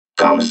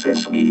Common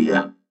Sense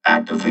Media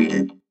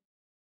activated.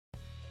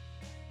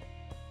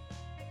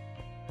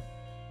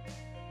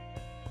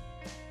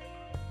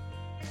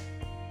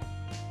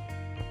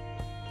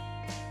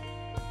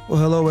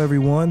 Well, hello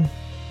everyone.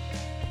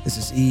 This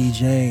is E.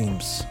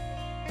 James,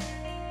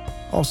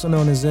 also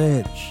known as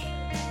Edge.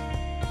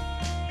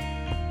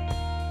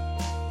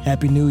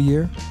 Happy New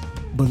Year,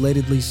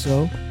 belatedly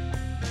so.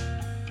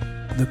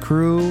 The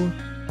crew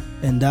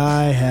and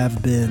I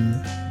have been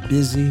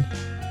busy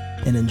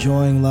and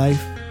enjoying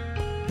life,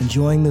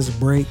 enjoying this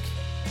break.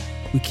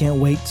 We can't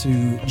wait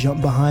to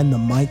jump behind the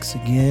mics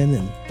again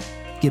and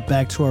get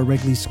back to our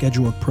regularly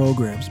scheduled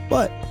programs.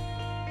 But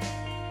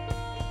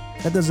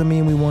that doesn't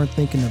mean we weren't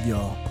thinking of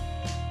y'all.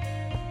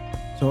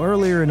 So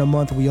earlier in the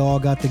month, we all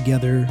got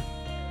together.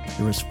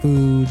 There was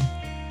food,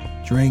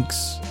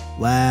 drinks,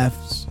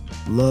 laughs,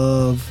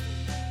 love,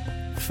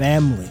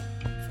 family.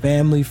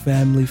 Family.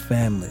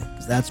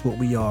 Because that's what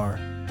we are.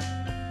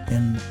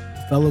 And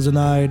the fellas and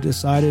I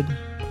decided,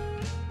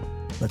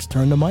 let's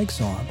turn the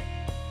mics on.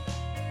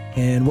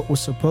 And what was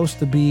supposed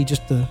to be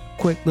just a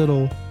quick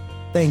little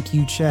thank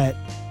you chat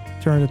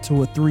turned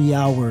into a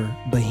 3-hour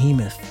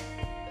behemoth.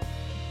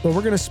 But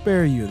we're going to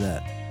spare you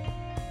that.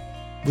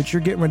 What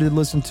you're getting ready to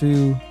listen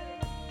to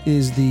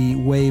is the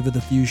Wave of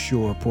the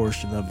Future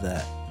portion of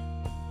that.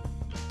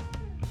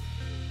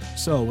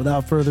 So,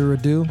 without further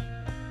ado,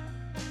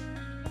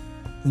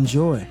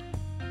 enjoy.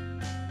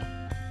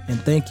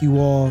 And thank you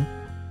all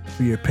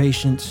for your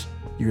patience,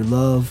 your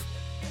love,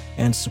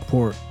 and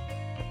support.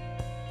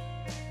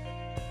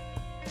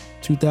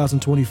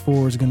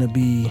 2024 is going to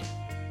be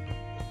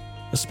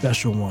a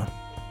special one.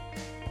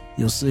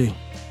 You'll see.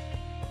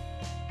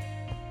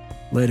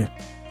 Later.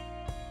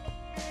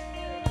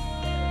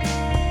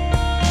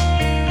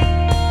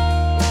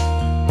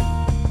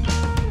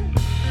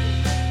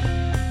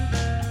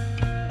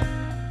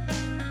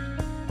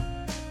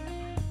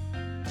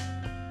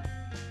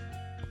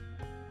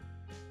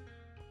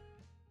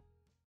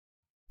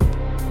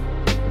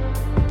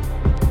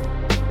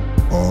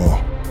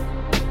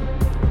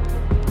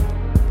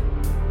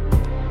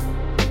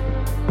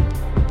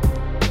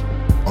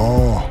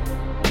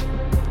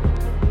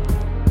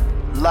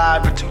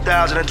 Live for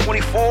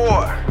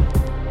 2024.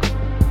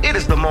 It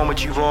is the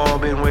moment you've all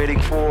been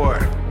waiting for.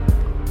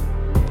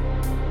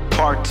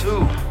 Part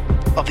 2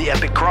 of the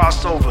epic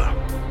crossover.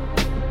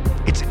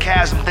 It's a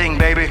chasm thing,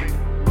 baby.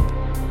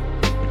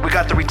 We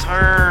got the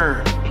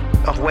return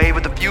of Wave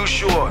of the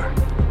Future.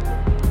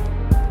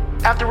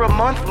 After a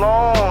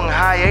month-long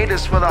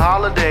hiatus for the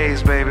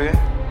holidays, baby,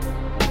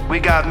 we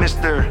got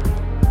Mr.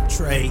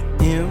 Trey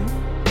M.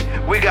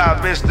 We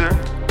got Mr.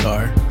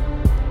 Car.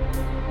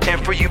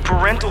 And for you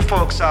parental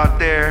folks out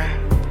there,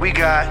 we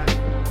got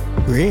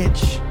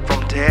Rich.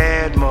 From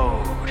Dead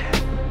Mode.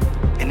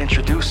 And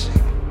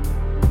introducing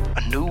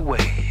a new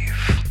wave.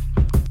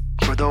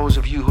 For those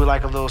of you who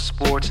like a little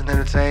sports and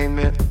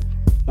entertainment,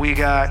 we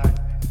got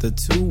The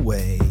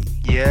Two-Way.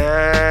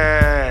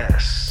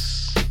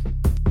 Yes.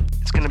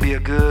 It's gonna be a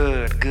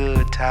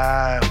good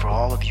time for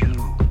all of you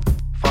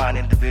fine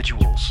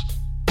individuals.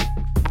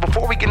 But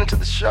before we get into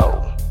the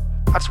show,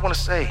 I just want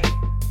to say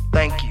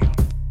thank you.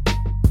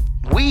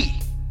 We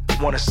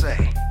want to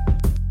say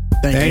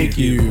Thank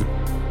you.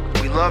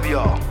 We love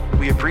y'all.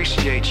 We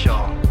appreciate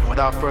y'all. And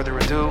without further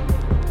ado,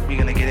 we're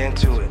gonna get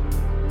into it.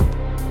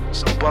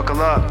 So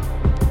buckle up.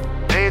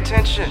 Pay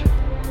attention.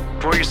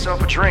 Pour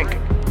yourself a drink.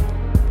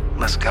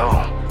 Let's go.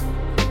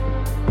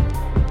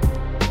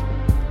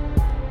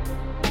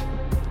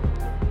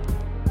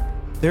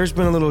 There's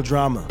been a little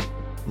drama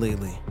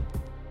lately.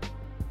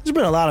 There's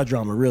been a lot of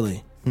drama,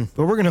 really.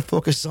 But we're gonna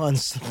focus on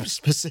some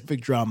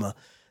specific drama.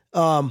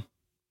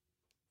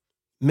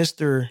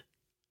 Mr.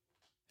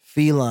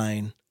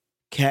 Feline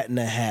Cat in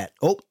a Hat.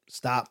 Oh,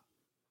 stop.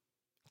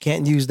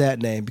 Can't use that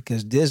name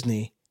because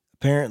Disney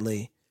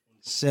apparently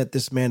sent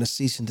this man a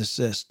cease and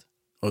desist.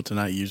 Oh, to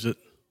not use it?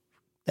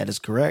 That is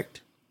correct.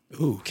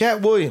 Ooh.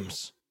 Cat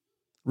Williams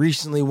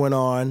recently went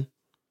on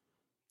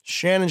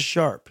Shannon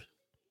Sharp.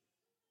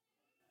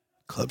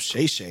 Club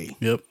Shay Shay.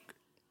 Yep.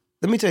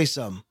 Let me tell you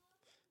something.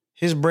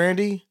 His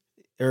brandy,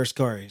 his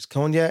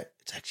cognac,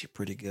 it's actually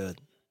pretty good.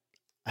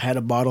 I had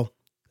a bottle.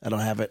 I don't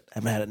have it. I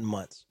haven't had it in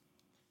months.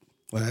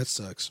 Well, that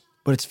sucks.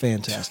 But it's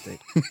fantastic.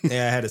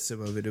 Yeah, I had a sip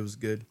of it. It was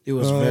good. It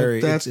was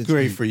very... That's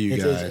great for you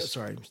guys.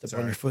 Sorry, step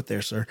on your foot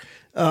there, sir.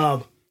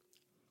 I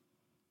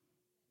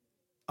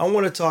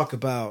want to talk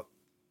about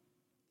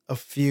a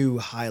few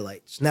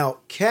highlights. Now,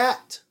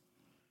 Kat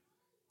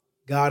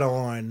got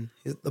on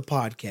the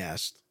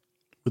podcast.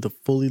 With a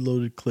fully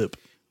loaded clip.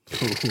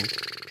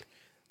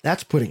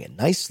 That's putting it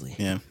nicely.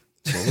 Yeah.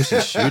 What was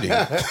he shooting?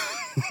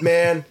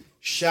 Man,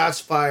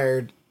 shots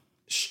fired.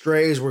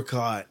 Strays were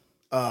caught.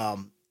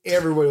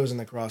 Everybody was in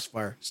the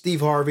crossfire. Steve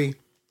Harvey,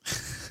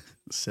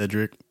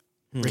 Cedric.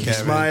 Ricky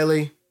Kevin.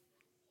 Smiley,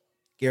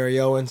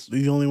 Gary Owens.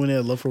 The only one they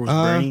had love for was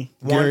Bernie.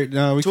 Gary,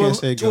 no, we can't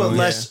say to a go.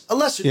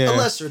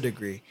 lesser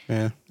degree.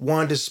 Yeah.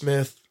 Wanda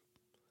Smith,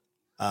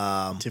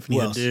 Tiffany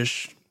who else?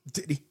 Haddish.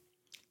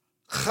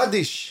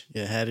 Haddish.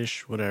 Yeah,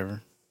 Haddish,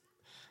 whatever.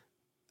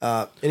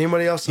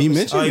 Anybody else? He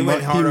mentioned He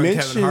went hard on Kevin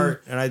mentioned-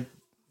 Hart, and I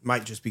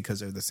might just because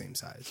they're the same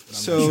size. But I'm not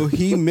So sure.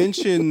 he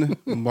mentioned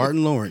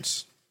Martin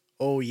Lawrence.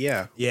 Oh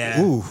yeah.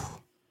 Yeah.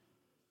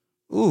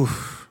 Ooh.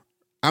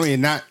 I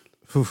mean, not.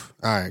 All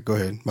right, go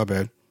ahead. My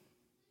bad.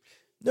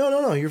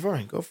 No. You're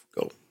fine. Go.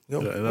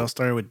 It all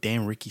started with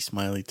damn Ricky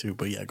Smiley too,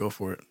 but yeah, go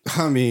for it.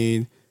 I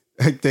mean,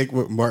 I think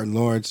with Martin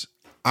Lawrence,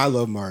 I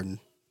love Martin.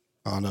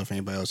 I don't know if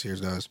anybody else here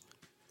does.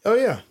 Oh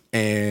yeah.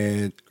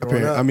 And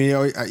Growing up. I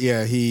mean,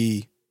 yeah,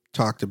 he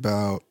talked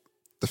about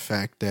the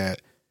fact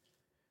that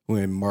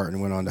when Martin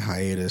went on the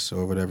hiatus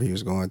or whatever he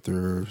was going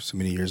through so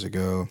many years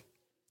ago,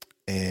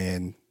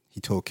 and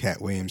he told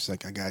Cat Williams,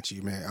 like, "I got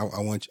you, man.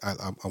 I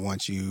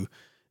want you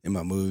in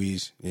my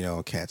movies." You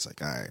know, Cat's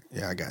like, "All right,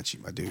 yeah, I got you,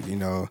 my dude." You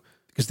know,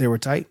 Because they were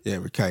tight. yeah,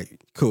 we're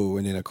cool.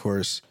 And then of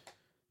course,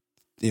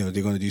 you know,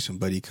 they're going to do some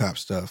buddy cop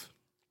stuff.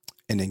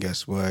 And then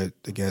guess what?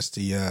 I guess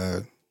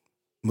the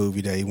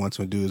movie that he wants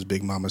to do is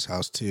Big Mama's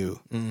House 2.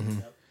 Mm-hmm.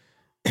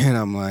 And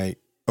I'm like,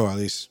 or at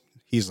least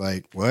he's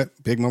like, what?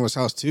 Big Mama's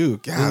House 2?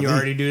 God, Didn't you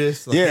already do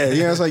this? Like,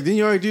 yeah. I was like, didn't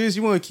you already do this?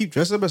 You want to keep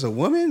dressing up as a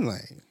woman?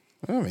 Like,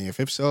 I mean, if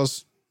it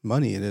sells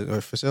money, or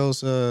if it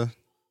sells, if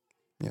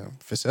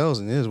it sells,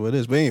 and it is what it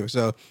is. But anyway,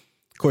 so of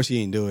course he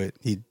didn't do it.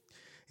 He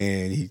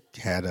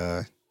had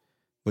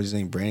what's his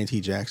name? Brandon T.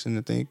 Jackson,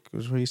 I think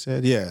was what he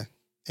said. Yeah.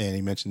 And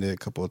he mentioned it a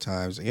couple of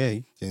times. Yeah.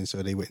 And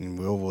so they went and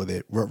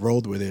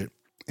rolled with it.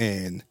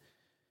 And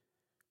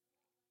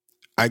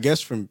I guess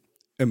from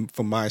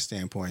my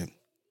standpoint,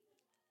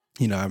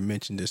 you know, I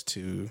mentioned this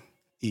to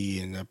E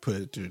and I put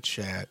it through the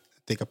chat.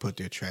 I think I put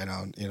their chat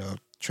on,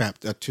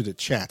 to the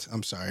chat.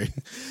 I'm sorry.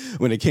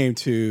 When it came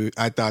to,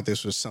 I thought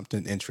this was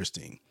something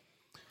interesting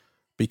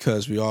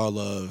because we all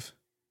love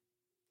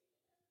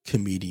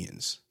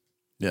comedians.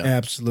 Yeah.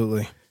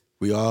 Absolutely.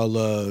 We all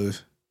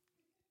love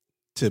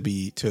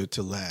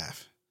to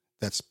laugh.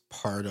 That's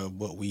part of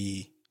what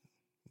we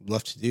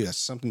love to do. That's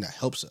something that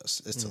helps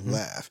us is to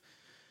laugh.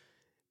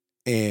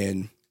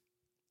 And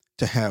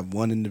to have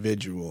one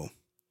individual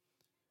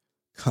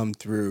come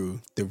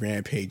through the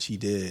rampage he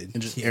did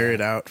And just air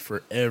it out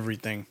for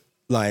everything.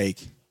 like,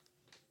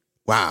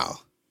 wow.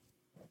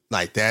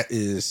 Like that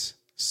is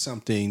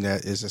something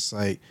that is just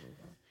like,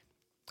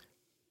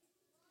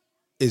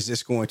 is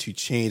this going to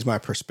change my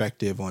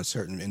perspective on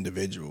certain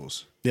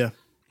individuals? Yeah.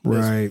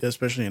 Right.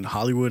 Especially in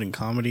Hollywood and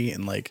comedy.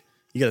 And like,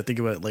 you got to think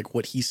about it, like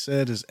what he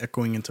said is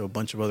echoing into a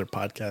bunch of other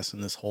podcasts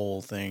in this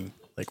whole thing.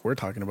 Like we're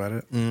talking about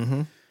it.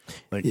 Mm-hmm.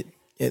 Like,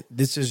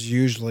 This is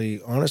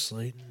usually,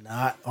 honestly,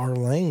 not our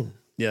lane.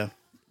 yeah.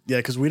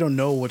 Yeah. Cause we don't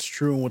know what's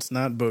true and what's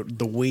not, but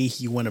the way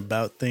he went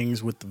about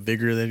things with the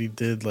vigor that he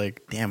did,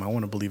 like, damn, I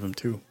want to believe him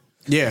too.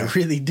 Yeah. I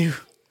really do.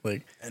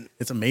 Like, and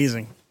it's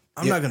amazing.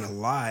 I'm not going to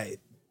lie.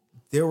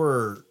 There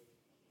were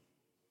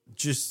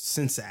just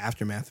since the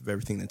aftermath of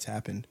everything that's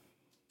happened.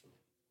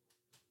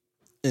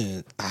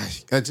 And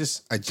I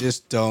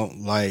just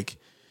don't like,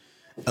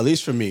 at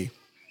least for me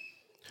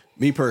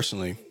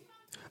personally,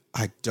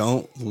 I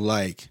don't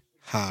like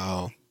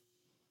how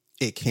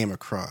it came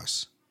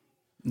across.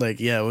 Like,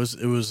 yeah, it was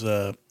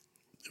a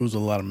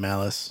lot of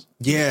malice.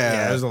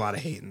 Yeah, there's a lot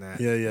of hate in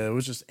that. Yeah. It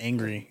was just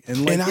angry.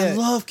 And like, And I yeah,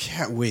 love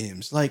Cat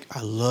Williams. Like,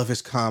 I love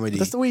his comedy.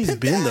 that's the way he's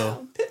been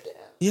though.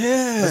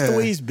 Yeah. That's the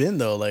way he's been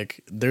though.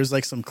 Like, there's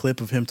like some clip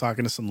of him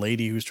talking to some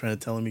lady who's trying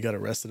to tell him he got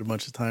arrested a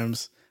bunch of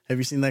times. Have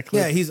you seen that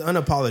clip? Yeah, he's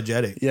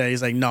unapologetic. Yeah,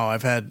 he's like, no,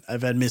 I've had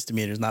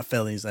misdemeanors, not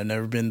felonies. I've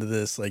never been to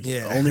this. Like,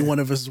 Yeah. only one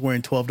of us is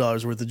wearing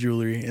 $12 worth of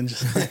jewelry, and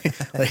just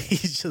like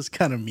he's just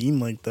kind of mean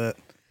like that.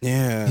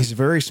 Yeah. He's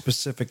very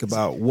specific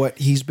about what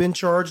he's been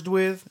charged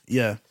with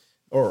Yeah,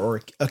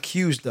 or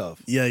accused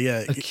of.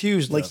 yeah.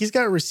 Accused Like of. he's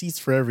got receipts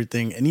for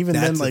everything, and even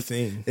That's then, the like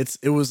thing.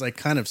 it was like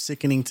kind of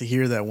sickening to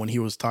hear that when he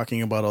was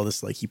talking about all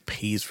this, like he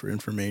pays for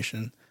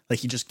information. Like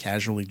he just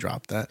casually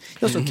dropped that.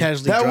 He also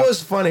casually That dropped,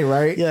 was funny,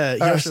 right? yeah.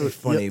 He I also, say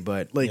funny, yeah,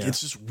 but like yeah.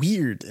 it's just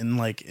weird and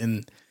like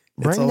it's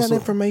Bring also, that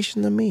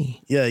information to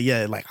me.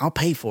 Yeah, like I'll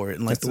pay for it,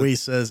 and like That's the way he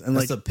says, and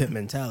That's like a pit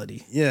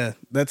mentality. yeah,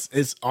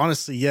 it's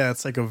honestly, yeah,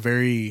 it's like a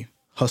very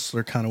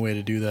hustler kind of way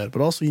to do that.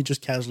 But also, he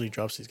just casually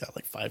drops he's got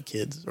like 5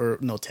 kids, or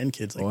no, 10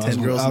 kids, like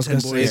 10 girls and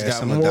 10 boys. he's got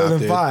some more adopted.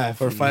 than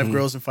 5. Or 5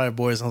 girls and 5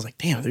 boys. I was like,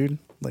 damn, dude,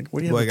 like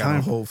what do you Boy, have the got a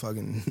time? whole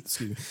fucking.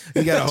 Excuse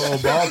me. He got a whole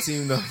ball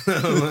team though.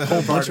 A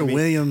whole bunch of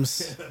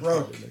Williams.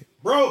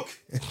 broke.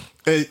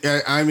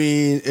 I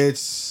mean,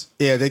 it's,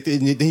 yeah,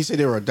 he said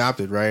they were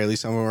adopted, right? At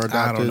least some of them were I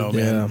adopted. don't know,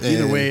 man. Yeah.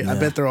 Either way, I Yeah.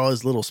 bet they're all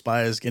his little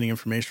spies getting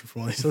information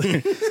from all these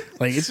other.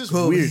 Like it's just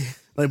weird.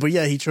 Like, but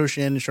yeah, he chose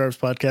Shannon Sharp's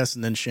podcast,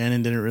 and then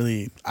Shannon didn't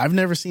really. I've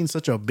never seen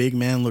such a big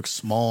man look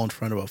small in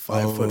front of a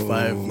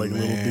 5'5" like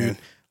little man. dude.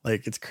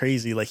 Like it's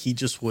crazy. Like he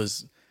just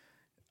was,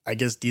 I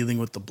guess, dealing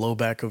with the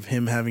blowback of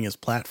him having his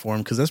platform,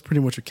 because that's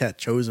pretty much what Cat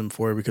chose him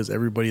for, because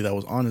everybody that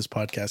was on his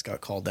podcast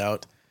got called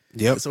out.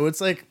 Yep. So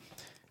it's like,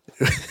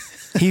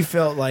 He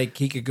felt like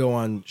he could go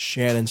on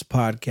Shannon's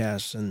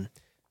podcast and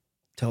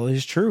tell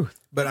his truth.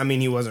 But I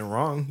mean, he wasn't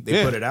wrong. They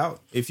Yeah. put it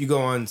out. If you go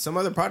on some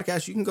other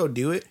podcast, you can go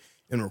do it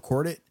and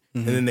record it,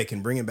 and then they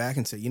can bring it back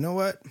and say, you know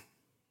what?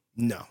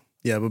 No.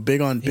 yeah, but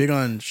big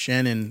on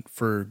Shannon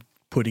for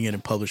putting it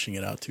and publishing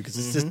it out too, because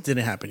it just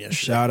didn't happen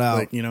yesterday. Shout out.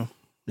 Like, you know,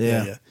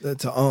 Yeah.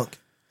 To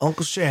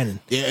Uncle Shannon.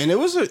 Yeah, and it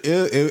was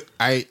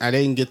I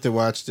didn't get to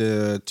watch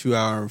the 2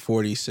 hour and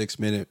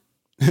 46-minute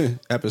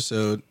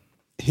episode.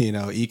 You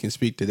know, he can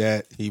speak to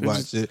that. He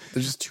watched it.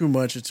 There's just too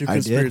much. It's too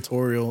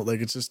conspiratorial.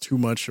 Like, it's just too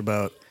much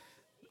about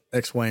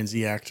X, Y, and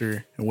Z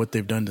actor and what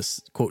they've done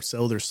to, quote,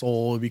 sell their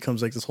soul. It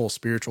becomes like this whole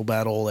spiritual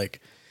battle. Like,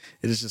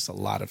 it is just a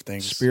lot of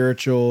things.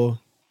 Spiritual.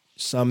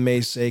 Some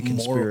may say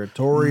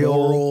conspiratorial.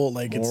 Moral.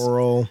 Like,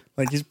 moral. It's,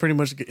 like, he's pretty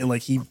much,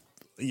 like,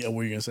 yeah,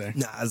 what are you going to say?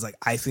 Nah, I was like,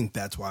 I think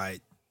that's why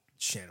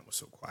Shannon was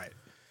so quiet.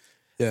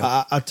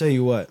 Yeah. I'll tell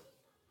you what.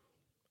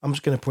 I'm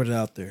just going to put it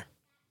out there.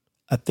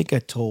 I think I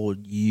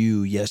told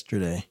you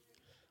yesterday,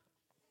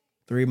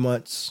 3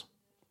 months,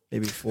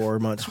 maybe 4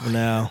 months from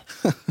now,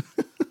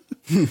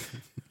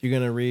 you're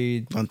going to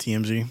read On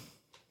TMZ.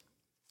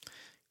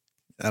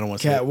 I don't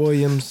want to Cat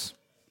Williams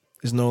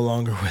is no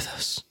longer with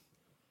us.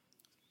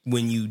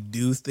 When you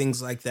do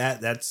things like that,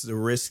 that's the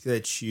risk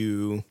that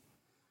you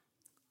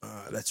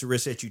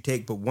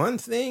take. But one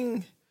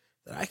thing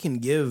that I can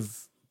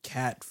give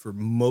Cat for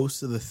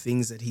most of the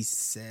things that he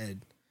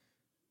said,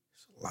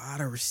 there's a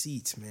lot of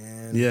receipts,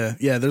 man. Yeah,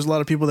 yeah. There's a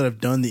lot of people that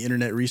have done the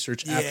internet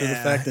research after the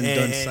fact and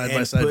done side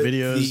by side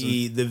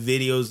videos. The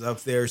videos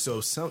up there.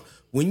 So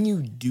when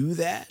you do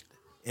that,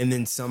 and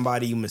then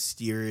somebody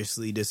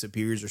mysteriously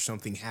disappears or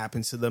something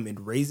happens to them, it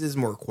raises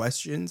more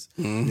questions.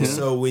 Mm-hmm.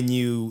 So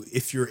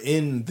if you're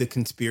in the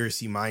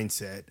conspiracy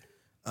mindset,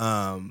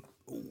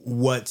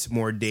 what's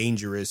more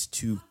dangerous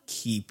to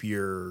keep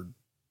your,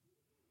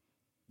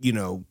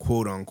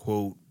 quote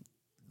unquote,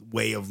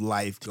 way of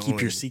life going?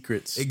 Keep your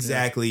secrets.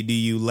 Exactly. Yeah. Do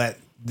you let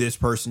this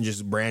person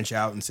just branch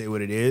out and say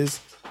what it is?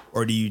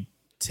 Or do you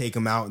take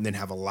them out and then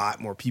have a lot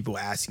more people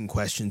asking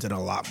questions and a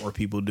lot more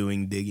people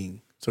doing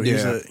digging? So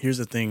here's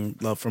a thing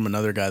from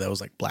another guy that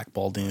was like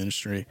blackballed in the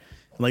industry.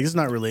 Like, it's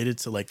not related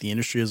to like the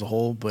industry as a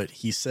whole, but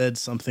he said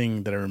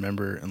something that I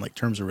remember in like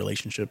terms of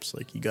relationships,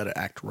 like you got to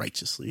act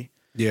righteously.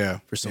 Yeah.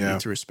 For somebody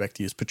to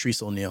respect you. It's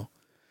Patrice O'Neal.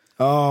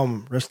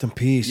 Rest in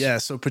peace. Yeah.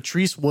 So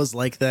Patrice was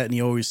like that, and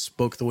he always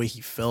spoke the way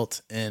he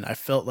felt. And I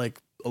felt like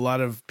a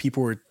lot of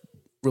people were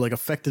like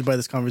affected by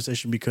this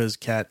conversation because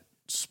Cat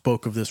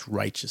spoke of this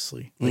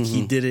righteously. Like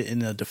he did it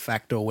in a de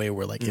facto way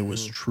where like it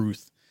was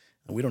truth.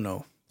 And we don't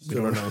know. We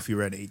don't know if he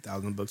read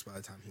 8,000 books by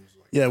the time he was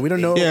like... Yeah, we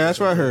don't know. Yeah, that's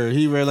what I heard.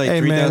 He read like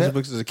 3,000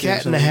 books as a kid.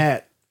 Cat in the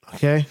Hat.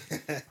 Okay.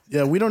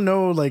 Yeah, we don't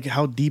know like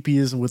how deep he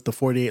is with the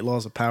 48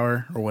 laws of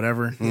power or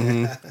whatever.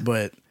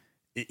 But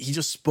he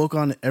just spoke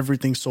on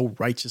everything so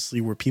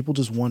righteously where people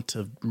just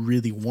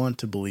really want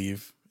to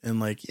believe. And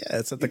like, yeah,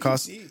 it's at the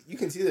cost. You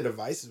can see the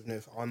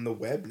divisiveness on the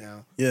web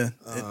now. Yeah.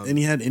 And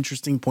he had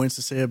interesting points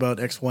to say about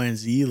X, Y, and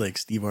Z. Like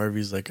Steve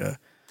Harvey's like a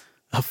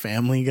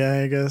family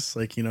guy, I guess.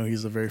 Like,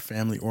 he's a very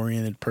family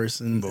oriented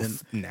person.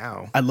 And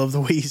now I love the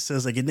way he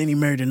says like, and then he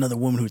married another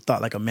woman who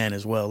thought like a man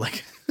as well.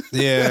 Like,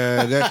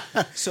 yeah.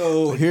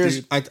 So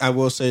here's, I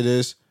will say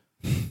this.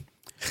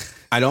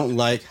 I don't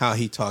like how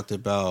he talked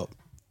about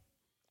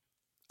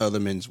other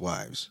men's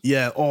wives.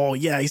 Yeah. Oh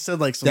yeah. He said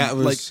like some that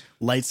was, like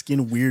light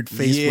skinned weird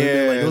face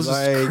women. Like, it was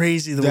just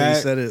crazy the way he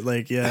said it.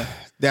 Like, yeah.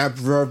 That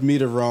rubbed me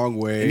the wrong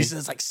way. And he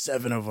says like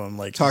 7 of them.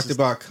 Like, talked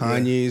about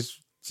Kanye's.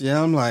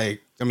 Yeah, I'm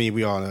like, I mean,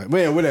 we all know.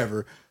 Well,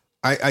 whatever.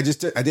 I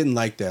didn't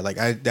like that. Like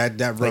that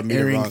rubbed like me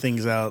airing wrong.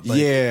 things out. Like,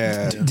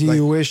 yeah. Do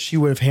you wish he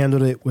would have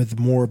handled it with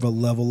more of a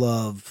level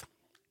of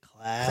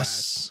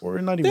class? Or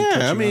not even. Yeah,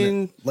 touching I mean,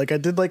 on it. Like I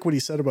did like what he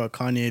said about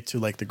Kanye to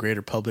like the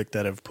greater public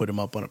that have put him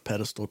up on a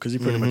pedestal, because he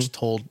pretty much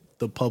told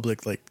the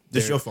public like,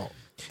 it's your fault.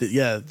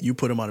 Yeah, you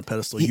put him on a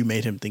pedestal. You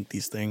made him think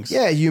these things.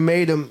 Yeah, you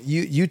made him.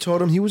 You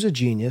told him he was a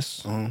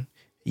genius.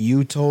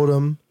 You told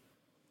him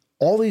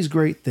all these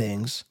great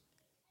things,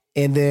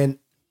 and then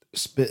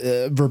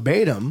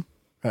verbatim,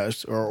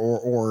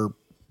 or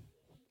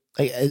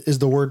is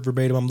the word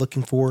verbatim I'm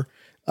looking for?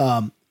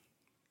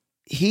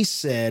 He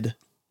said,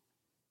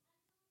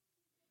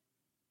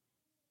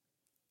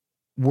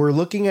 "We're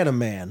looking at a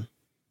man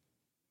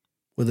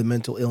with a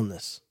mental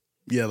illness."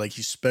 Yeah, like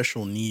he's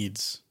special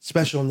needs.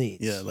 Special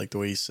needs. Yeah, like the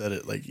way he said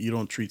it. Like, you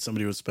don't treat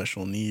somebody with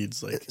special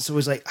needs. Like, so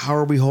it's like, how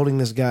are we holding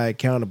this guy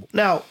accountable?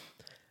 Now,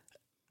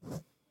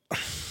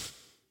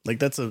 like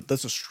that's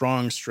a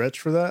strong stretch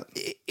for that.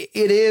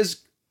 It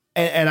is,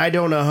 and I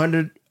don't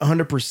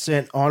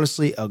 100%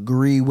 honestly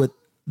agree with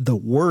the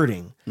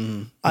wording.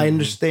 I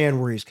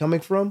understand where he's coming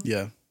from.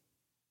 Yeah.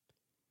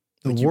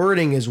 The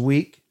wording is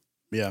weak.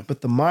 Yeah.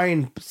 But the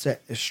mindset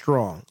is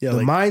strong. Yeah,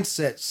 the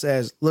mindset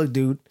says, look,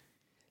 dude,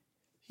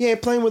 he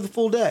ain't playing with a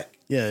full deck.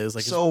 Yeah, it was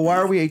like, so why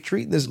are we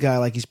treating this guy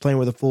like he's playing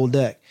with a full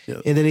deck?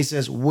 Yeah. And then he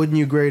says, wouldn't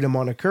you grade him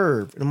on a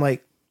curve? And I'm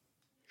like,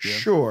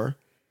 sure.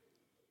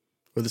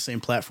 Or the same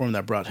platform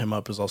that brought him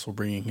up is also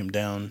bringing him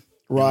down.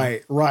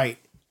 Right.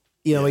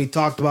 You know, he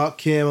talked about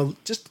Kim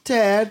just a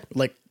tad.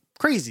 Like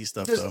crazy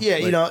stuff, though. Yeah,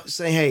 like,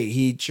 saying, hey,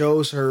 he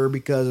chose her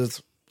because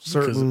of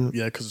certain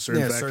because of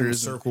certain Yeah, certain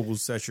factors,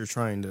 circles that you're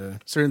trying to.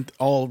 certain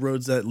all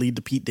roads that lead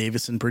to Pete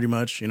Davidson, pretty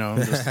much. You know,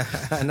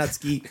 just, Not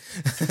Skeet.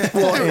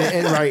 well,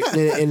 and right,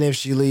 and if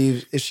she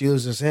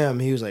loses him,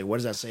 he was like, "What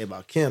does that say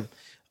about Kim?"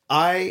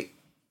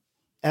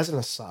 As an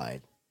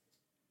aside,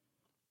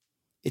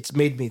 it's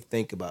made me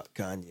think about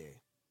Kanye.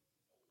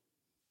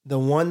 The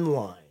one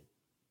line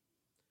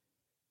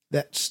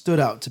that stood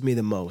out to me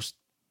the most,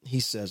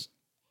 he says,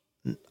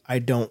 "I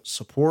don't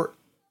support,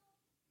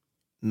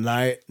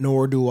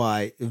 nor do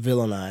I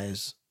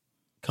villainize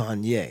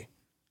Kanye."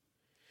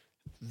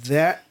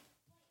 That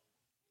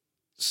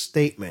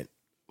statement,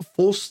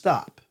 full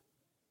stop,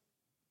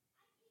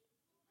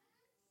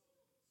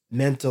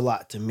 meant a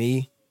lot to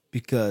me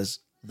because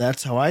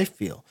that's how I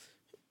feel.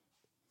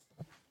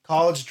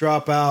 College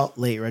dropout,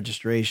 late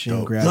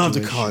registration, graduation. Love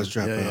the college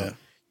dropout. yeah.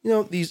 You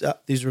know,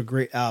 these were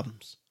great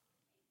albums.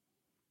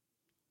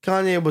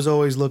 Kanye was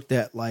always looked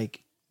at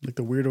like like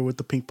the weirdo with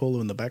the pink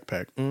polo in the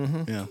backpack.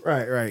 Mm-hmm. Yeah,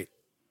 right,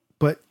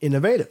 but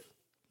innovative.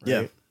 yeah.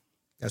 Right?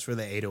 That's where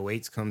the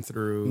 808s come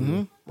through.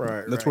 Mm-hmm.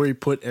 Right. That's where he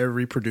put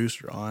every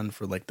producer on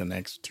for like the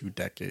next 2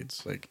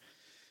 decades. Like,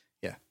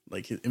 yeah,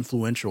 like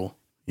influential,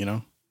 you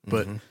know,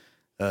 but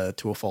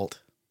to a fault.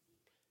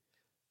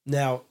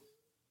 Now,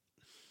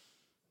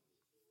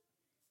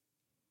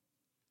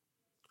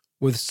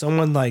 with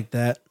someone like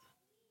that,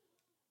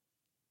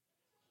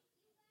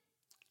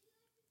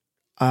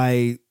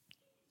 I,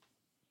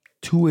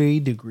 to a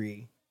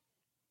degree,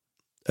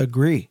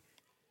 agree.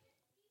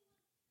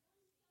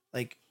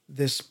 Like,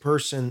 this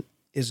person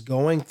is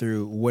going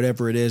through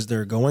whatever it is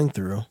they're going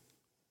through,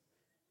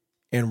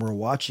 and we're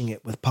watching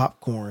it with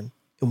popcorn,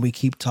 and we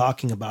keep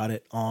talking about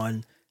it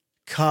on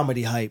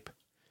Comedy Hype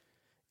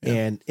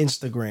and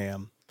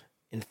Instagram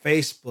and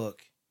Facebook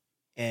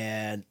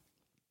and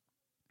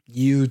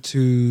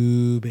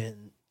YouTube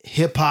and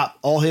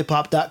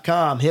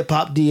allhiphop.com, hip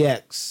hop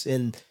DX,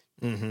 and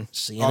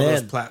CNN. All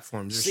those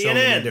platforms. There's so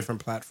many different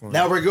platforms.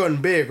 Now we're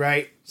going big,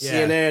 right?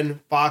 Yeah. CNN,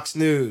 Fox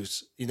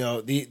News, you know,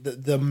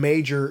 the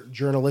major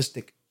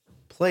journalistic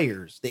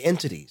players, the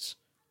entities,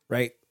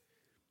 right?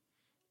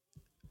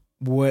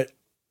 What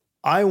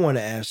I want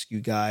to ask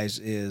you guys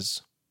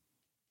is,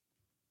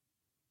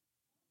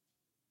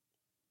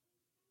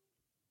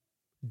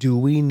 do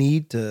we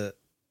need to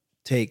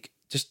take,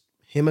 just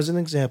him as an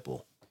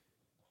example,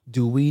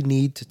 do we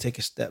need to take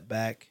a step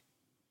back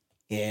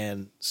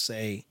and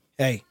say,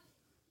 hey,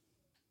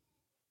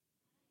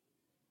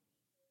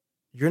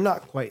 you're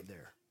not quite there.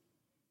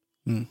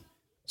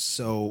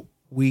 So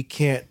we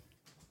can't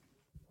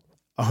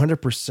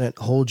 100%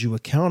 hold you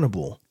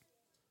accountable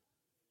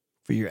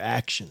for your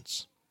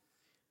actions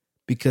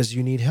because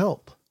you need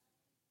help.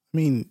 I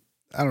mean,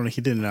 I don't know.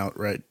 He didn't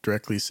outright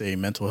directly say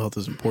mental health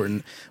is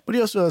important, but he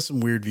also has some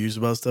weird views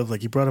about stuff.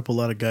 Like he brought up a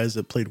lot of guys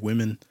that played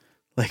women,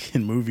 like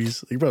in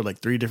movies. He brought up like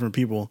 3 different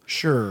people.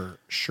 Sure.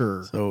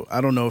 So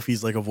I don't know if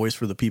he's like a voice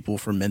for the people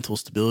for mental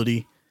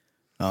stability.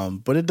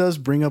 But it does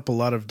bring up a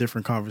lot of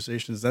different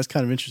conversations. That's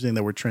kind of interesting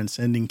that we're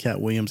transcending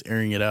Cat Williams,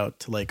 airing it out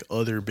to like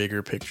other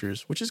bigger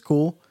pictures, which is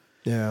cool.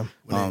 Yeah.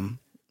 When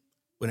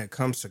it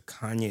comes to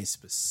Kanye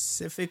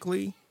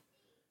specifically,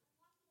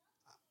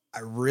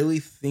 I really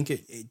think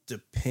it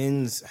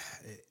depends.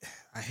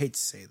 I hate to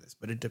say this,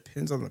 but it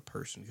depends on the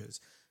person because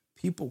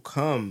people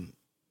come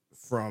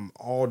from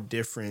all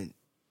different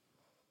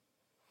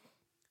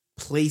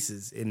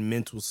places in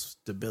mental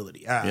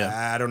stability.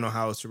 I don't know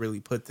how else to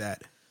really put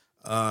that.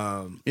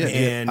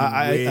 And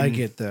I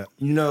get that.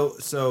 You know,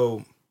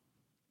 so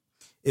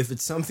if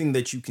it's something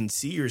that you can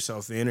see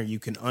yourself in or you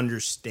can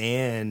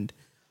understand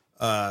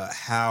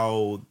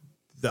how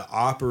the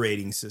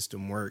operating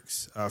system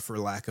works, for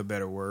lack of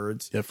better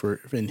words. Yeah, for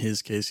in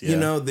his case, yeah. You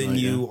know, then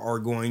you are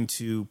going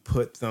to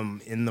put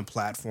them in the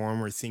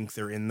platform or think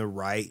they're in the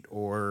right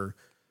or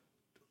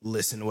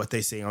listen to what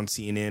they say on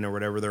CNN or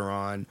whatever they're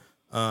on.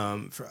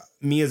 For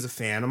me as a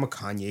fan, I'm a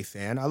Kanye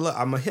fan.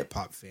 I'm a hip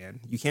hop fan.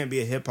 You can't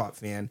be a hip hop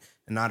fan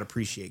and not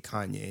appreciate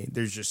Kanye.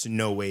 There's just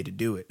no way to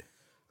do it.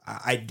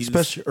 I do,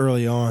 especially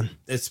early on.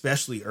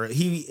 Especially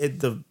early.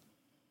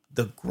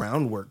 The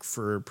groundwork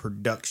for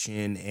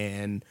production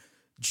and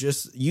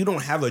just you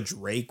don't have a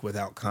Drake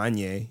without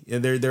Kanye.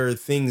 There are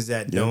things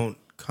that don't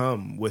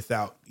come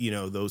without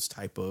those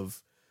type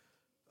of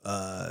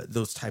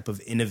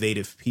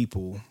innovative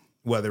people,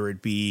 whether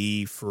it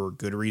be for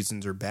good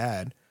reasons or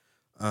bad.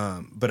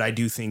 But I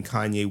do think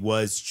Kanye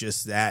was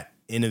just that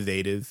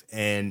innovative,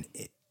 and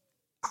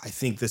I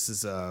think this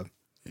is it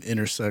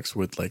intersects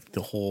with like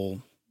the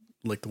whole,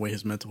 like the way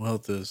his mental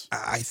health is.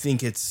 I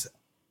think it's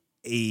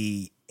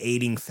a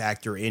aiding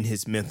factor in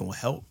his mental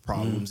health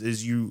problems.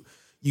 Is you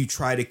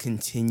try to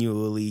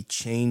continually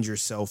change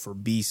yourself or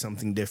be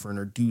something different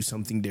or do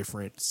something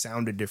different,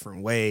 sound a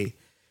different way.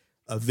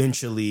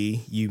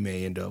 Eventually, you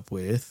may end up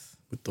with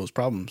those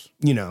problems.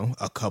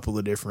 A couple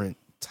of different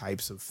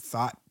types of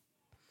thought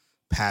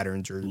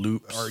patterns or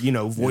loops or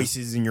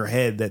voices in your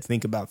head that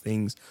think about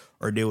things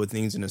or deal with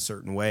things in a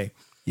certain way.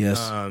 Yes.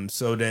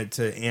 So that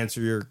to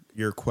answer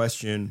your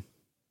question,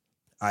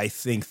 I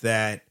think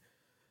that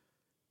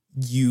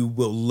you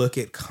will look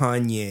at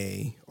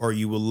Kanye, or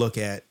you will look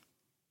at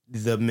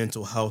the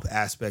mental health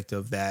aspect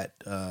of that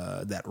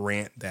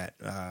rant that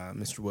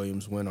Mr.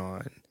 Williams went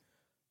on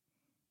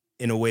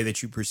in a way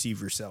that you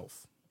perceive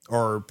yourself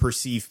or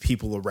perceive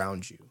people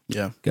around you,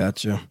 Yeah.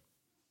 Gotcha.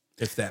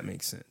 if that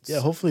makes sense. Yeah.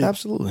 Hopefully.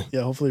 Absolutely.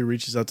 Yeah. Hopefully it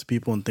reaches out to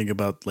people and think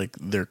about like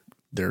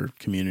their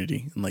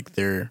community and like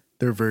their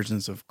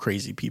versions of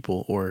crazy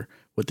people, or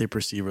what they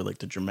perceive are like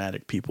the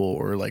dramatic people,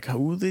 or like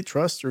who they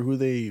trust or who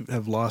they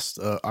have lost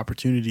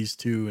opportunities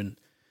to. And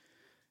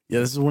yeah,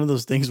 this is one of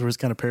those things where it's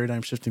kind of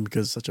paradigm shifting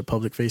because it's such a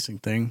public facing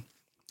thing.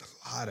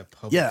 A lot of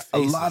public Yeah, a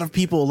faces. lot of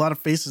people, a lot of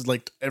faces,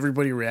 like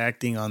everybody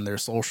reacting on their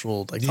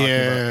social, like talking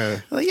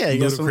about, like, yeah, you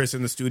got some, Ludacris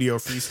in the studio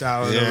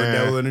freestyling over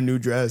Devil in a New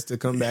Dress to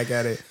come back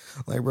at it.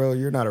 Like, bro,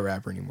 you're not a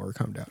rapper anymore.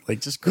 Calm down. like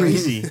just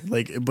crazy,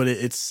 like, but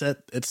it set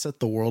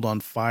the world on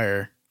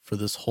fire for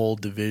this whole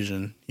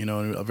division, you know,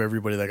 of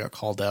everybody that got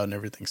called out and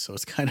everything. So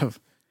it's kind of,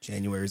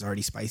 January's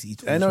already spicy.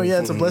 I know, yeah,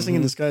 it's a blessing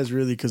in disguise,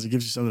 really, because it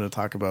gives you something to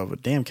talk about.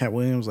 But damn, Cat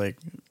Williams, like,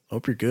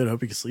 hope you're good.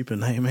 Hope you can sleep at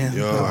night, man.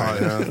 Yo,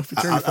 Hope you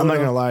turn your I'm not phone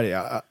gonna off. lie to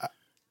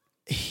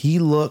you. He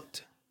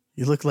looked.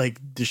 He looked like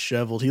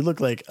disheveled. He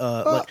looked like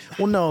like,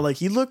 well, no, like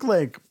he looked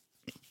like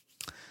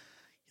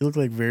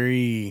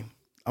very,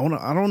 I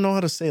don't know how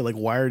to say it, like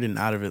wired and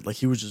out of it. Like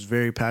he was just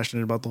very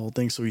passionate about the whole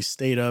thing. So he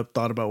stayed up,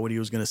 thought about what he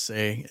was gonna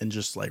say, and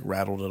just like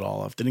rattled it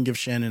all off. Didn't give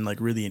Shannon like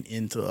really an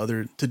in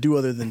to do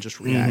other than just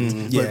react.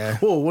 Like, Yeah.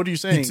 whoa, what are you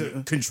saying?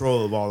 Took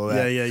control of all of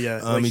that.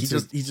 Yeah. Like he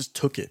just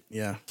took it.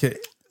 Yeah.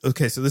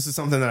 Okay, so this is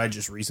something that I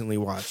just recently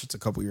watched. It's a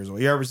couple years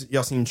old. Y'all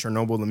seen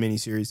Chernobyl, the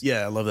miniseries?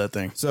 Yeah, I love that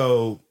thing.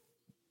 So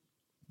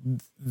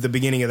the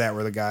beginning of that,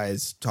 where the guy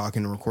is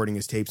talking and recording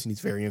his tapes, and he's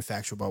very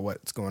infactual about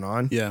what's going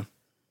on, Yeah.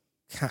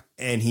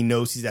 and he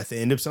knows he's at the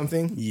end of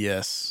something.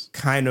 Yes.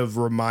 Kind of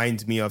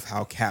reminds me of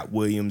how Cat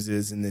Williams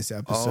is in this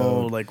episode.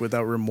 Oh, like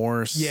without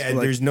remorse. Yeah,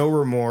 like, there's no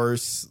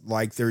remorse.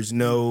 Like there's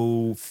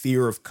no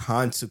fear of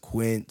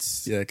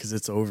consequence. yeah, because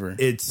it's over.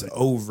 It's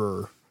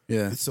over.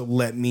 Yeah. So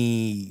let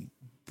me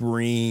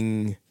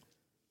bring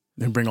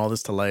And bring all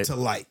this to light. to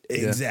light.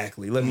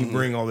 Exactly. Let me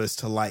bring all this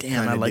to light.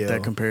 Damn, I like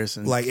that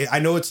comparison. Like I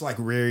know it's like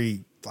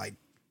very like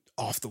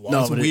off the wall. No,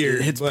 It's but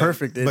weird. it's but-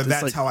 perfect. But It's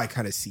that's like- how I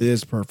kind of see It it.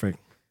 is perfect.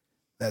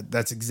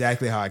 That's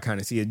exactly how I kind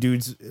of see it.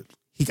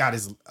 He got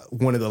his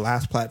one of the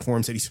last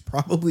platforms that he's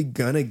probably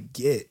gonna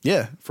get.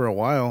 yeah, for a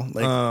while.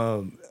 Like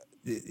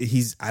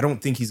I don't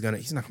think he's not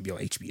gonna be on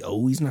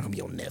HBO. He's not gonna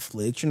be on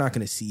Netflix. You're not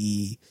gonna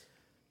see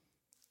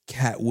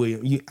Cat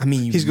Williams.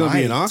 He's going to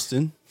be in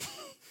Austin.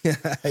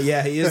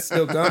 Yeah, he is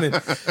still coming.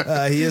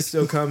 He is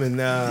still coming.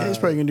 yeah, he's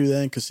probably gonna do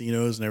that in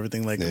casinos and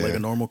everything like a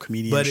normal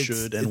comedian but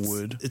should and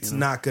would. It's you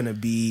know? not gonna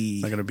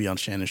be. Not gonna be on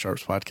Shannon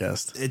Sharp's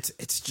podcast.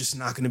 It's just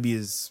not gonna be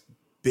as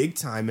big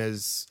time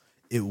as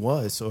it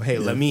was. So hey,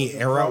 let me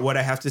air out what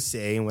I have to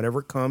say, and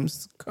whatever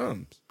comes.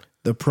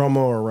 The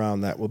promo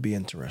around that will be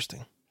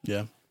interesting,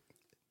 Yeah.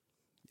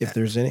 if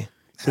there's any.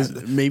 Because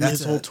maybe That's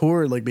his whole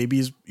tour, like maybe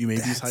he's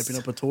That's- hyping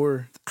up a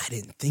tour. I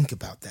didn't think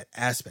about that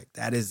aspect.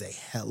 That is a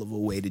hell of a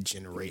way to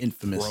generate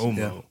Infamous,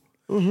 promo.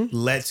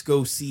 Let's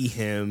go see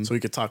him. So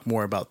we could talk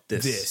more about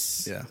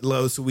this.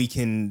 Yeah. So we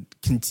can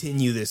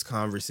continue this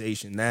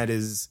conversation. That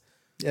is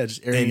Yeah,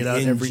 just airing an it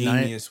out every night.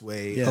 ingenious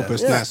way Yeah. of Hope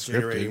it's not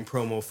generating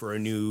promo for a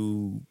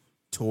new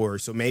tour.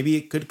 So maybe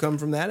it could come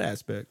from that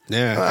aspect.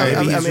 Yeah. Maybe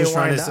I he's mean, just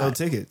why trying to not? sell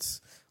tickets.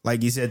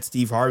 Like you said,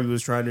 Steve Harvey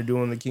was trying to do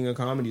on the King of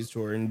Comedies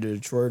tour in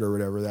Detroit or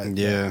whatever.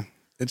 Yeah.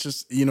 It's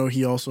just, you know,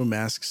 he also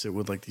masks it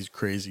with like these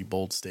crazy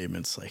bold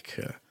statements like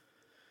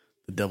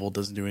the devil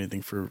doesn't do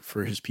anything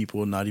for his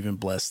people and not even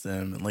bless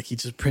them. And like he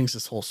just brings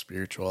this whole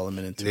spiritual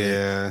element into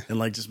it. And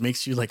like just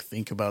makes you like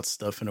think about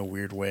stuff in a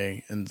weird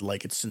way. And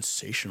like it's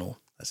sensational.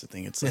 That's the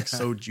thing. It's like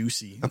so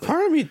juicy. A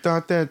part of me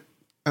thought that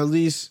at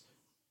least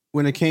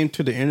when it came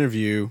to the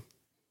interview,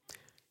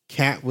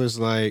 Kat was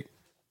like,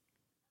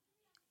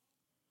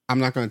 I'm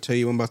not going to tell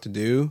you what I'm about to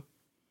do.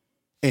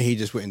 And he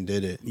just went and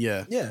did it.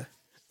 Yeah. Yeah.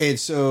 And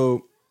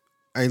so,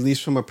 at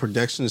least from a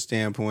production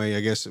standpoint,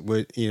 I guess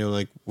what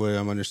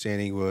I'm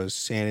understanding was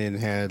Shannon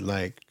had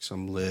like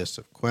some list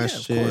of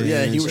questions.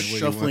 Yeah, he was and what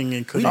shuffling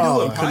and couldn't, We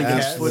do a couldn't get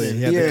his podcast. foot in.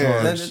 He had the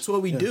Yeah. cards. That's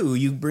what we do.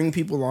 You bring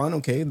people on.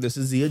 Okay, this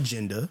is the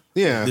agenda.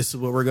 Yeah. This is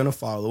what we're gonna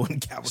follow. And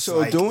Cat was So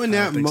like, during I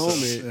that don't think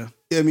so. moment,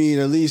 I mean,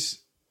 at least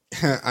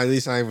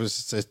I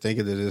was just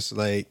thinking of this,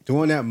 like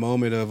during that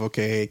moment of,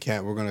 okay, hey,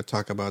 Kat, we're going to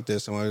talk about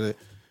this.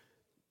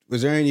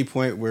 Was there any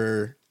point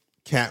where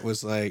Kat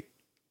was like,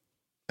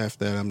 F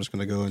that, I'm just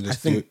going to go and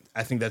just do it?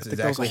 I think that's I think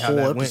that was exactly a how whole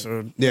that went.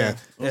 episode. Yeah.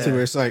 Yeah. So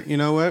where it's like, you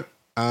know what?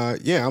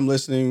 Yeah, I'm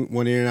listening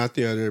one ear and out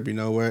the other. But you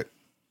know what?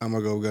 I'm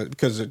going to go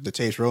because the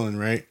tape's rolling,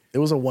 right? It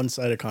was a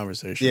one-sided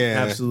conversation.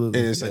 Yeah. Absolutely.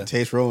 And it's like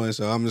tape's rolling.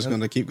 So I'm just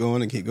going to keep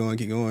going and keep going and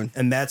keep going.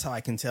 And that's how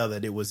I can tell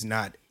that it was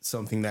not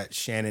something that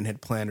Shannon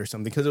had planned or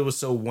something, because it was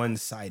so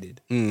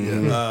one-sided.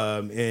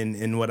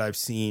 In what I've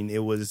seen,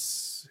 it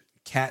was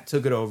Cat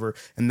took it over,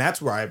 and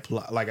that's where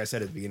like I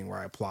said at the beginning, where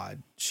I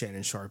applaud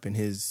Shannon Sharp and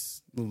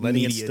his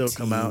Letting it media still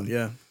come out.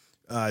 team,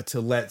 Yeah.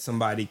 to let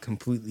somebody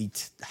completely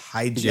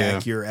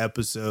hijack your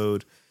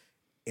episode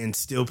and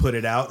still put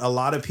it out. A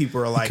lot of people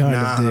are like, kind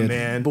of nah, did.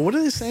 man. But what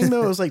are they saying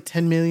though? It was like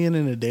 10 million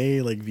in a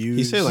day, like views.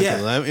 He said like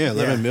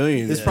 11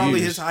 million. It's probably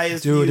views. his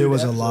highest. Dude, it viewed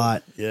was a episode.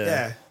 lot.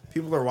 Yeah.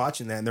 People are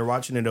watching that and they're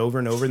watching it over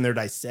and over and they're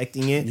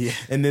dissecting it. Yeah.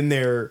 And then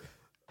they're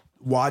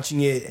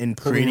watching it and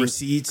pulling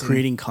receipts. And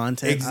creating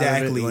content.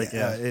 exactly. Out of it. Like,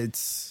 yeah.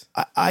 It's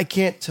I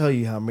can't tell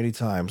you how many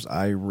times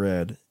I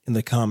read in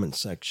the comment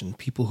section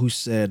people who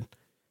said,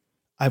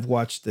 I've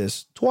watched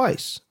this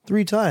twice,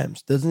 3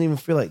 times. Doesn't even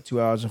feel like 2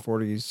 hours and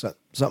 40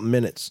 something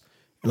minutes.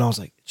 And I was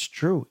like, it's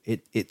true.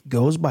 It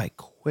goes by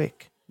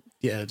quick.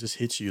 Yeah, it just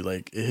hits you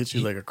like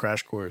a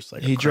crash course.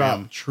 Like He a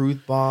cram. dropped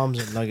truth bombs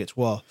and nuggets.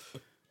 Well,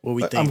 what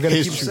we think. I'm gonna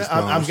his keep truth saying,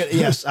 I'm bombs. gonna,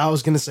 yes, I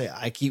was gonna say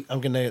I'm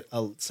gonna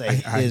say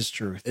his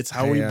truth. It's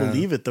how we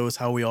believe it, though. It's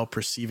how we all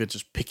perceive it.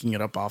 Just picking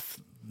it up off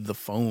the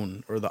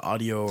phone or the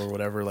audio or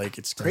whatever. Like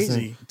it's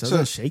crazy.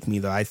 doesn't shake me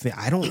though. I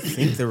don't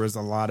think there was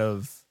a lot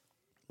of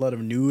A lot of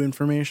new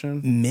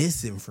information.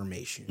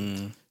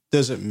 misinformation.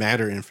 Doesn't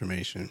matter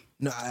information.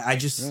 No, I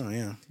just Oh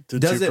yeah.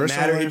 doesn't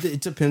matter.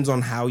 It depends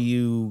on how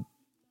you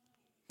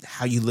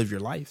live your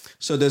life.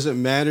 So does it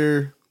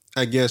matter,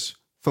 I guess,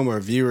 from a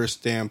viewer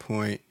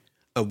standpoint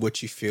of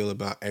what you feel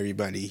about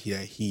everybody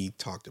that he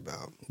talked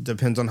about?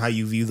 Depends on how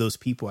you view those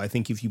people. I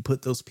think if you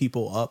put those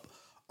people up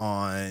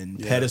on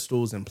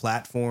pedestals and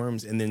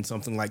platforms, and then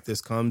something like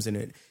this comes,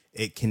 and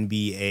it can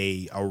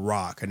be a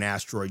rock, an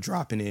asteroid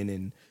dropping in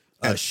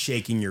and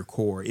shaking your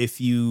core.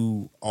 If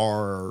you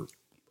are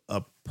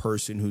a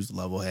person who's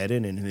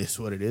level-headed and it is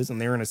what it is, and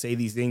they're going to say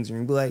these things, and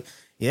you're gonna be like,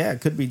 yeah, it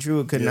could be true,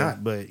 it could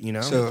not, but you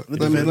know. So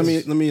let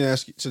me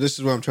ask you. So this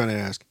is what I'm trying to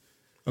ask.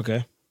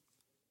 Okay.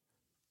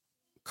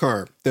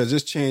 Carb, does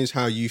this change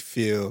how you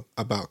feel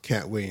about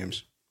Cat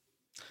Williams?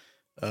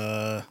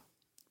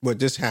 What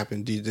just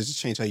happened? Does it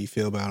change how you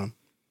feel about him?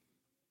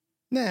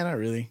 Nah, not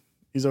really.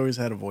 He's always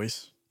had a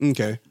voice.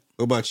 Okay.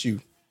 What about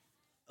you?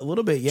 A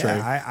little bit, yeah. Trey?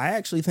 I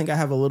actually think I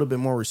have a little bit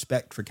more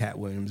respect for Cat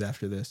Williams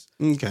after this.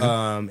 Okay.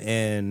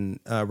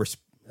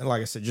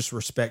 Like I said, just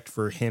respect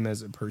for him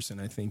as a person.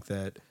 I think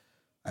that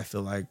I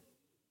feel like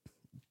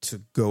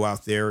to go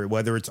out there,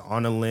 whether it's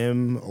on a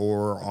limb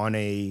or on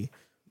a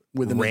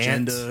With an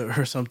rant, agenda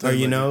or something. or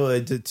you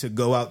like- know, to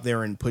go out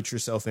there and put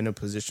yourself in a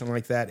position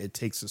like that, it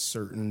takes a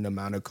certain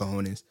amount of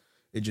cojones.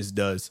 It just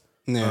does.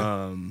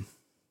 Yeah.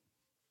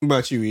 What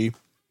about you, E?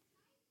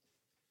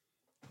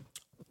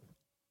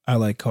 I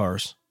like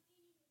cars.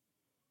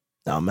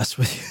 No, I'll mess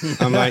with you.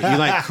 I'm like, you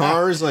like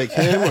cars like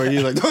him, or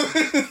you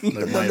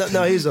like?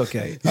 no, he's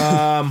okay.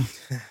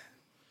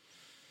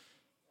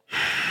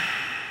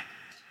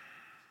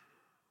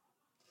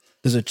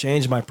 Does it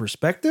change my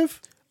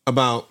perspective?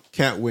 About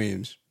Cat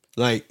Williams?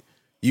 Like,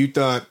 you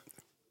thought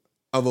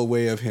of a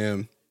way of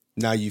him,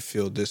 now you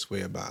feel this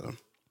way about him.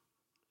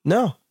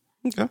 No,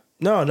 Okay.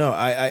 no.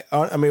 I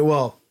mean,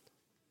 well,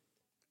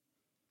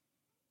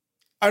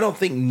 I don't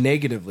think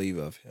negatively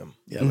of him.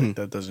 Yeah, like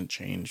that doesn't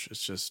change.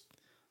 It's just,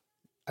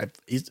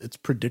 it's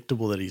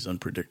predictable that he's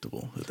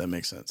unpredictable. If that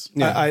makes sense.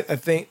 Yeah. I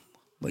think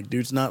Like,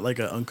 dude's not like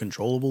an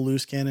uncontrollable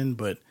loose cannon,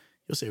 but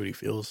he'll say what he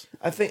feels.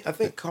 I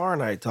think Carr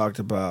and I talked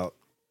about.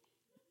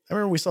 I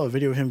remember we saw a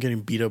video of him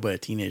getting beat up by a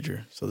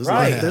teenager. So there's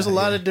Right. there's a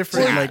lot of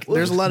different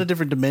there's a lot of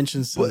different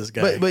dimensions to this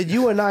guy. But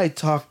you and I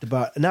talked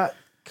about not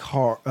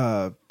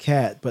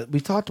Cat, but we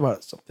talked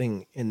about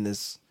something in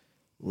this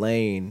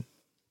lane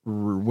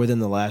within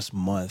the last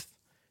month,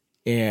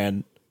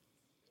 and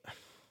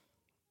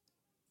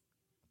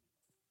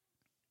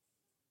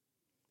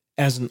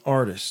as an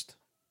artist,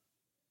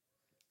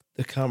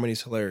 the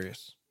comedy's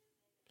hilarious.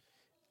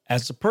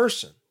 As a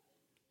person,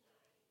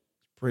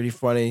 pretty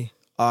funny.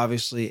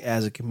 Obviously,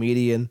 as a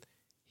comedian,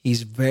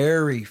 he's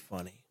very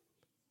funny.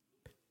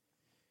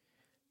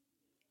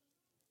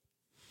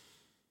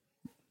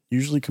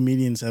 Usually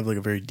comedians have like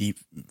a very deep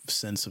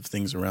sense of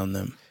things around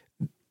them.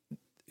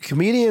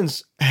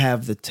 Comedians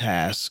have the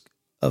task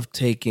of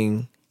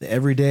taking the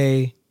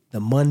everyday, the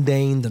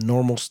mundane, the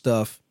normal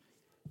stuff,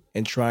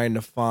 and trying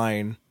to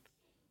find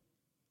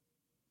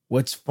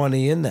what's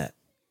funny in that.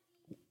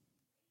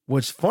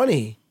 What's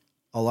funny,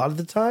 a lot of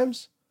the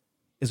times,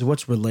 is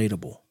what's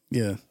relatable.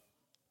 Yeah.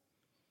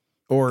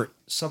 Or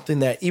something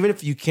that, even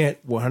if you can't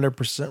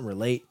 100%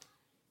 relate,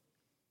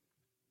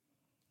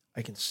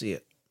 I can see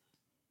it.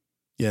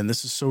 Yeah, and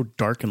this is so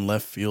dark and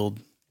left field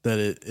that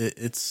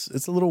it's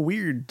a little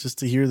weird just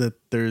to hear that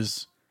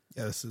there's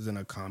this isn't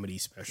a comedy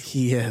special.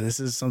 this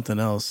is something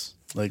else.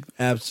 Like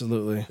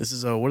Absolutely. this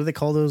is what do they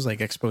call those, like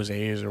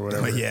exposés or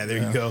whatever? Yeah,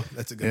 there you go.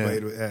 That's a good way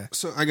to. Yeah.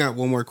 So I got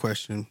one more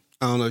question.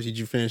 I don't know. Did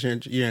you finish?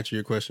 You answered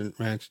your question,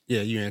 Max.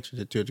 Yeah, you answered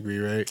it to a degree,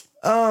 right?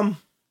 I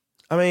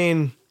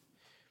mean,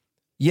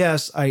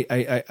 yes,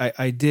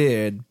 I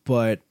did,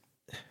 but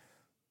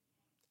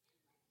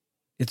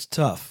it's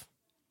tough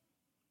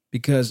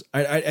because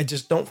I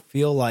just don't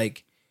feel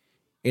like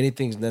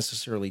anything's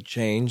necessarily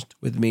changed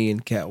with me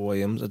and Cat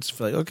Williams. I just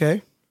feel like,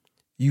 okay,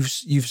 you've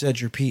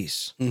said your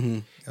piece.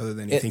 Other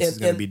than he thinks he's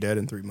going to be dead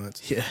in 3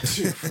 months. Yeah.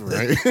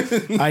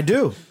 Right. I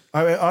do.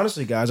 I mean,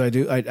 honestly, guys, I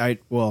do.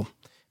 Well,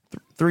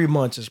 3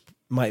 months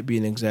might be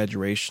an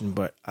exaggeration,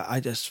 but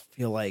I just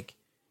feel like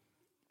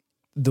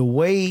the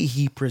way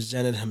he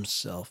presented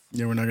himself,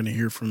 Yeah, we're not going to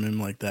hear from him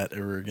like that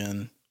ever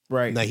again.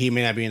 right? Like he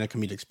may not be in a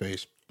comedic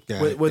space.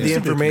 Yeah, With the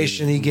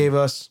information he gave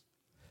us,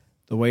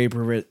 the way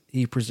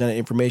he presented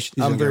information.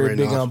 He's I'm gonna get very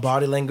written big off. on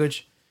body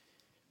language.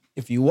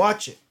 If you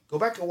watch it, go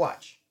back and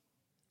watch.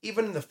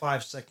 Even in the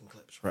 5-second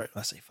clips, right?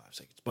 I say 5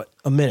 seconds, but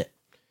a minute.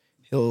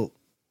 So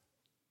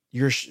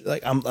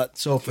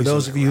for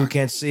those of you who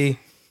can't see,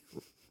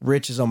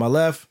 Rich is on my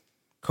left,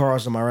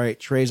 Carl's on my right,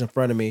 Trey's in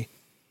front of me.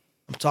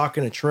 I'm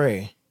talking to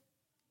Trey,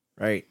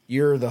 right?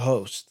 You're the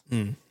host,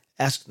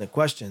 asking the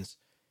questions.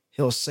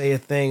 He'll say a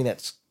thing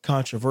that's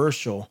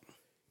controversial,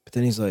 but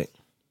then he's like,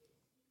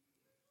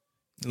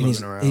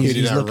 Looking around. He's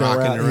He's looking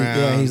rocking around.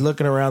 around. He's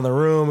looking around the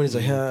room, and he's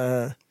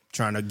like,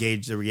 Trying to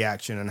gauge the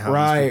reaction and how.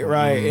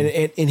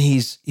 right. And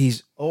he's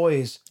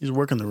always He's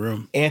working the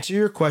room. answer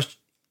your question.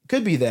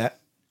 Could be that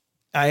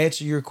I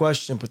answer your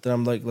question, but then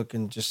I'm like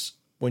looking just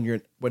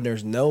when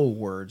there's no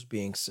words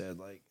being said,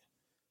 like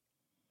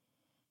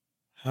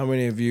how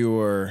many of you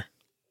are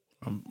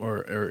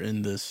Or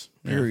in this.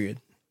 period?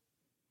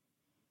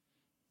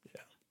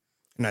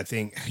 And I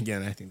think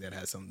that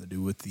has something to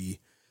do with the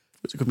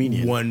It's a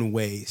comedian.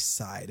 one-way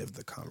side of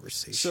the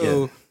conversation.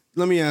 So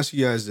let me ask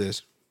you guys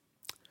this.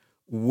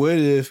 What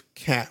if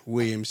Cat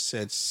Williams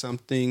said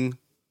something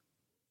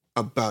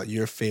about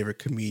your favorite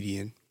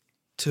comedian?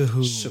 To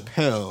who?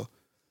 Chappelle,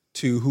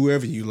 to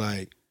whoever you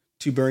like,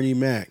 to Bernie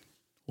Mac,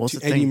 What's to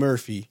the Eddie thing?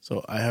 Murphy.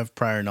 So I have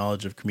prior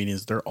knowledge of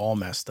comedians. They're all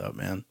messed up,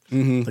 man.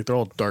 Mm-hmm. Like they're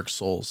all dark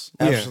souls.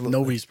 Absolutely.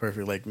 Nobody's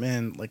perfect. Like,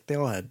 man, like they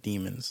all had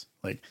demons.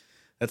 Like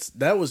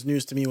that was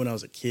news to me when I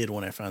was a kid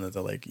when I found out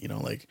that like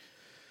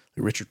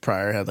Richard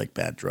Pryor had like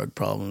bad drug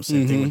problems.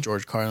 Same thing with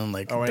George Carlin.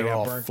 Like Oh, he they're got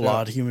all burnt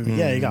flawed up. human beings.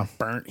 Yeah, he got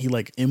burnt. He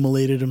like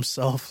immolated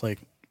himself. Like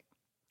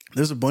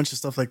there's a bunch of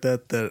stuff like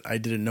that I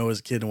didn't know as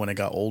a kid. And when I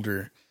got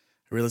older,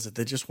 I realized that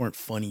they just weren't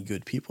funny,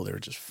 good people. They were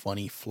just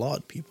funny,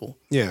 flawed people.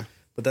 Yeah.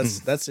 But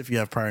that's if you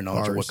have prior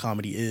knowledge of what Bars.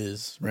 comedy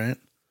is, right?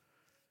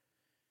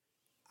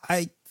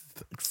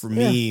 For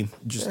me,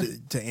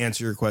 just to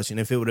answer your question,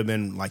 if it would have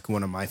been like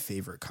one of my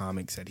favorite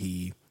comics that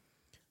he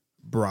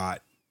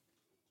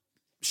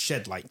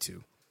shed light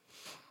to,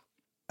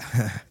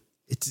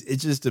 it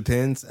just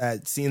depends.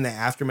 At seeing the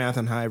aftermath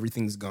on how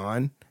everything's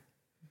gone,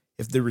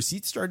 if the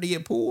receipts start to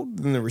get pulled,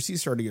 then the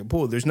receipts start to get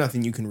pulled. There's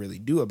nothing you can really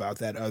do about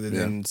that other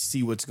than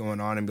see what's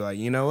going on and be like,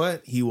 you know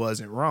what, he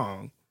wasn't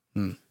wrong.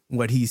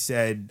 What he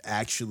said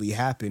actually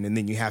happened, and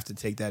then you have to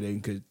take that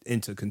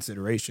into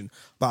consideration.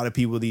 A lot of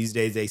people these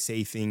days, they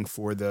say things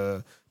for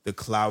the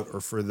clout or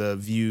for the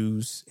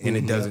views, and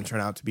it doesn't turn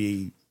out to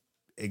be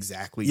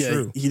exactly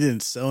true. He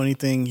didn't sell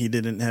anything. He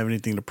didn't have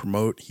anything to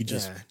promote. He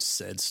just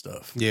said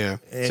stuff. Yeah.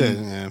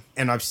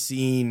 And I've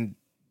seen,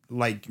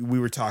 like we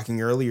were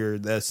talking earlier,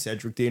 the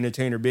Cedric the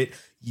Entertainer bit.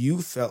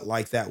 You felt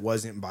like that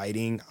wasn't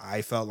biting.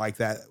 I felt like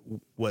that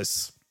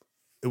was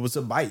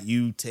a bite.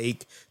 You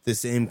take the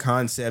same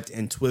concept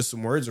and twist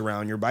some words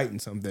around, you're biting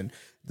something.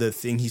 The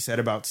thing he said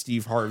about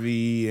Steve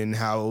Harvey and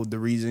how the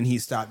reason he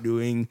stopped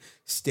doing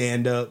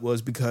stand-up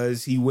was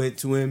because he went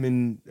to him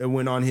and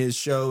went on his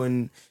show,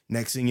 and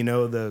next thing you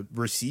know, the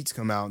receipts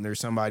come out and there's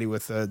somebody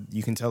with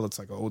you can tell it's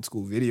like an old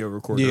school video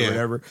recorder or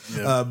whatever.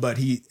 Yeah. But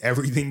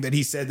everything that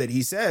he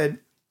said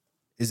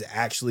is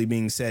actually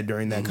being said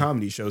during that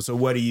comedy show. So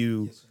what do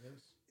you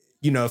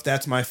if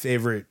that's my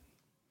favorite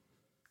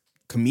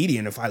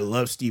comedian, if I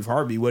love Steve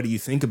Harvey, what do you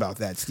think about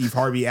that? Steve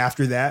Harvey,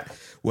 after that,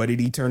 what did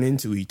he turn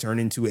into? He turned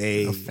into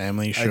a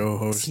family show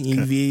host,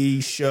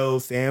 TV show,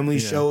 family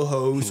show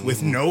host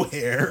with no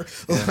hair.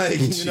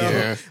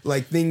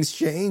 Like things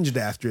changed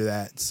after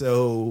that.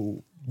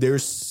 So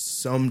there's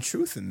some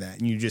truth in that.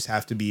 And you just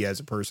have to be,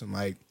 as a person,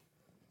 like,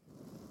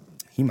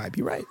 he might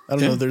be right. I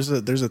don't know.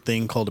 There's a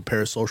thing called a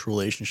parasocial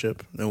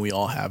relationship, and we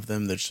all have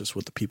them. That's just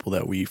with the people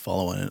that we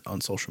follow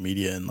on social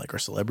media and like our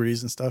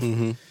celebrities and stuff.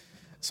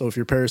 So if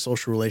your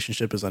parasocial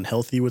relationship is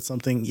unhealthy with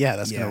something,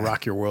 that's going to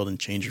rock your world and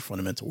change your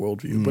fundamental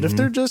worldview. But if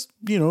they're just,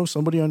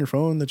 somebody on your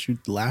phone that you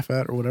laugh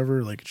at or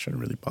whatever, like it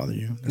shouldn't really bother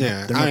you.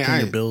 They're not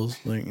paying your bills.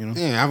 Like,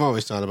 Yeah, I've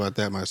always thought about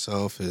that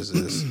myself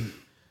is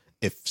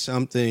if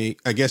something,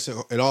 I guess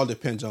it all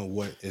depends on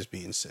what is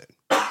being said.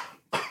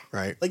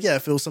 Right? Like,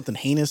 if it was something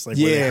heinous, like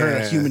where they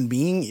hurt a human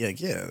being,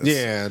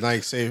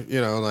 like say,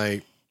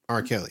 like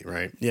R. Kelly,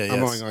 right? Yeah,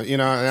 I'm only going,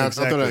 I'll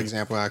throw an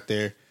example out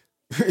there.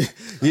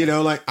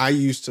 Like I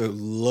used to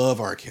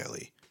love R.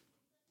 Kelly,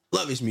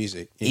 love his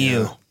music. You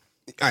know?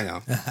 I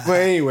know,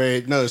 but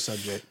anyway, another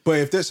subject. But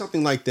if there's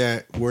something like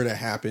that were to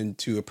happen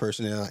to a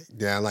person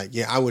that I like,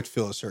 I would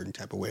feel a certain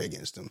type of way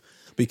against them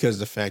because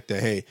the fact that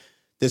hey,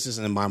 this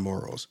isn't in my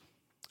morals.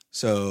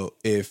 So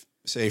if,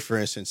 say, for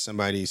instance,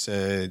 somebody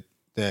said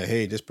that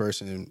hey, this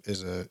person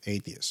is an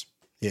atheist,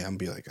 I'm gonna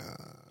be like,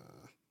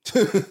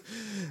 I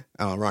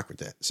don't rock with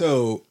that.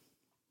 So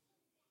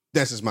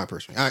That's just my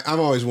perspective.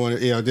 I've always wanted,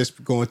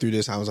 just going through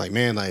this, I was like,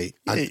 man, like,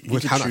 how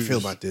do I feel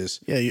about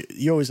this? Yeah,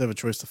 you always have a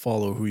choice to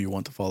follow who you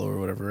want to follow or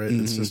whatever, right?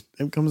 It's just,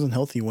 it comes in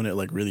healthy when it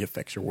like really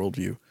affects your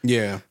worldview.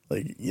 Yeah.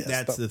 Like, yeah,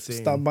 That's the thing.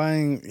 Stop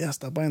buying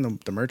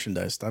the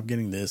merchandise. Stop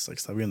getting this. Like,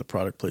 stop getting the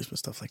product placement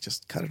stuff. Like,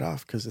 just cut it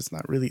off because it's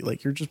not really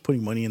like you're just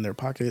putting money in their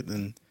pocket.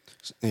 And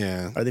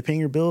Yeah. are they paying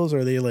your bills? Or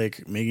are they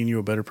like making you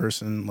a better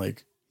person?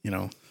 Like,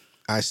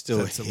 I still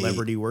That's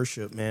celebrity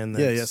worship, man.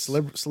 yeah.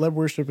 Celeb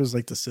worship is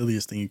like the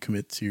silliest thing you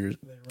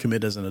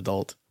commit as an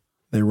adult.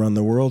 They run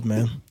the world,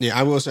 man. Yeah,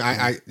 I will say,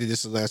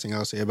 this is the last thing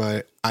I'll say about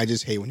it. I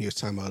just hate when he was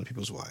talking about other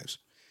people's wives.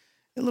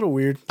 A little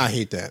weird. I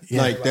hate that.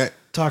 Like that.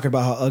 Talking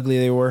about how ugly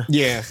they were.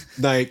 Yeah.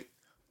 Like,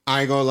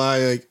 I ain't gonna lie.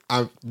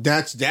 Like,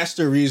 that's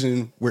the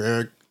reason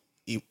where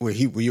you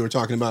were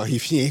talking about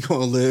if he ain't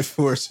gonna live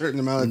for a certain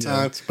amount of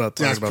time. It's about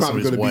talking about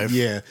somebody's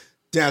wife.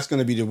 That's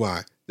gonna be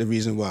the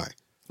reason why.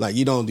 Like,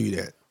 you don't do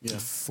that. Yeah.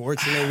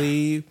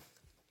 Fortunately,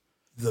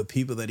 the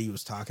people that he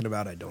was talking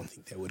about, I don't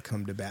think they would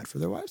come to bat for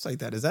their wives like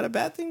that. Is that a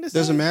bad thing to say?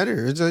 Doesn't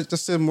matter. It's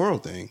just a moral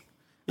thing.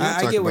 You don't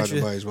I talk get about what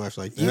somebody's wife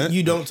like that.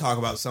 you don't talk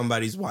about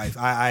somebody's wife.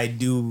 I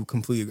do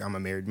completely. I'm a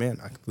married man.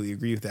 I completely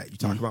agree with that. You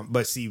talk about,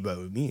 but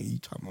with me, you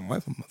talk about my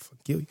wife, I'm gonna fucking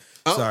kill you.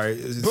 Sorry,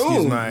 excuse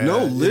boom. my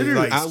No,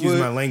 literally, excuse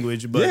my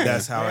language, but Yeah.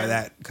 that's how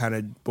that kind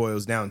of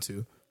boils down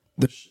to.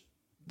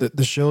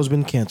 The show's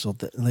been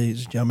canceled,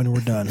 ladies and gentlemen.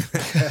 We're done.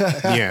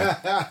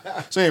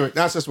 Yeah. So anyway,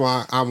 that's just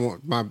why I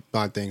want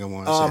my thing I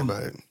want to say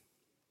about it.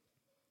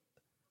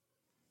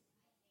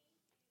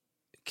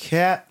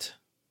 Cat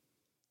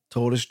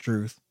told his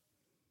truth,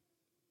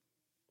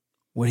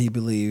 what he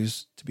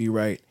believes to be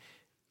right.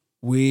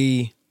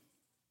 We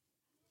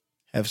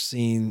have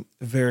seen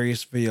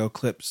various video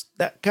clips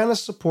that kind of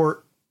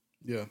support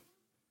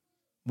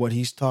what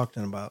he's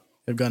talking about.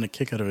 They've gotten a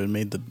kick out of it and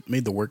made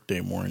the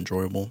workday more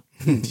enjoyable.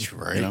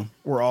 Right.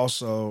 We're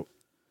also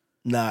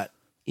not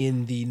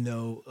in the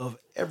know of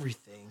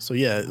everything. So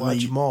yeah,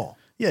 watch them all.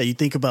 Yeah, you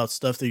think about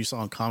stuff that you saw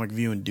on Comic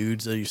View and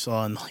dudes that you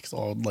saw and like it's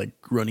all like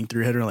running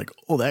through your head and like,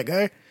 oh, that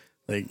guy?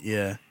 Like,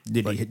 yeah.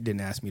 He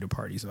didn't ask me to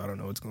party, so I don't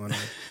know what's going on.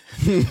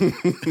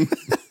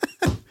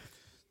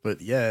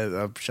 But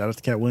yeah, shout out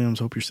to Cat Williams.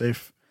 Hope you're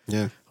safe.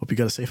 Yeah. Hope you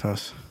got a safe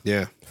house.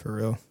 Yeah. For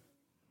real.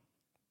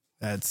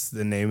 That's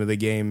the name of the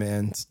game,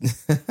 man.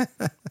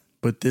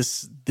 But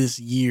this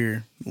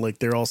year, like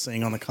they're all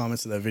saying on the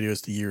comments of that video,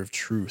 it's the year of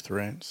truth,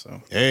 right?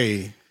 So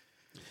Hey,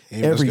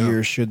 Every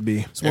year should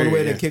be. It's one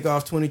way to kick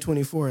off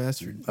 2024. That's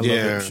for, I love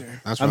it.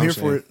 That's what I'm here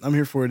for it. I'm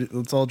here for it.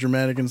 It's all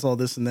dramatic and it's all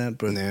this and that,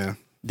 but Yeah.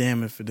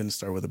 damn if it didn't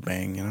start with a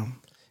bang, you know?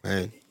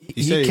 Hey,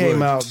 He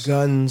came out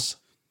guns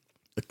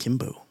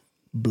Akimbo.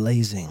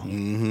 blazing.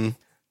 Mm-hmm.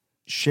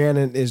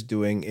 Shannon is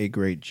doing a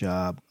great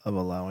job of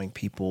allowing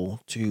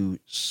people to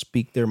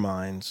speak their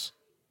minds,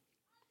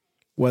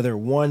 whether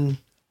one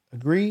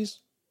agrees,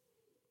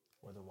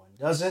 whether one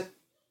doesn't,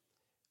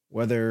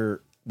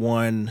 whether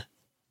one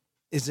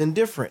is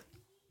indifferent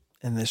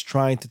and is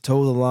trying to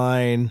toe the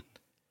line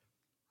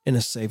in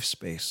a safe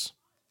space.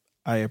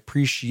 I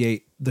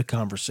appreciate the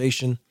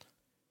conversation.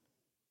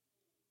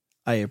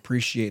 I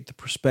appreciate the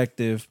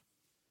perspective.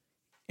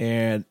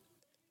 And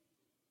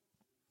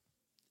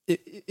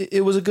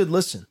it was a good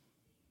listen.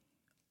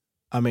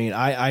 I mean,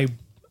 I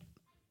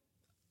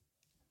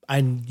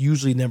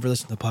usually never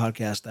listen to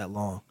podcasts that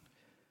long.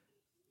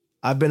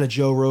 I've been a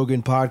Joe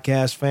Rogan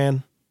podcast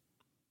fan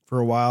for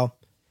a while.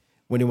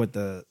 When he went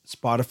to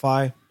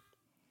Spotify,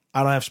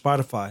 I don't have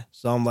Spotify.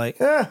 So I'm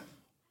like,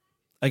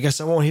 I guess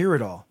I won't hear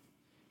it all.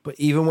 But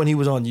even when he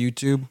was on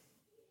YouTube,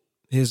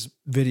 his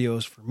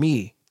videos for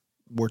me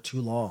were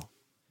too long.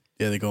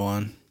 Yeah, they go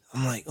on.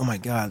 I'm like, oh my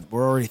God,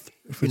 we're already...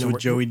 If it's with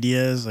Joey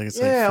Diaz, like it's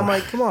yeah, like... I'm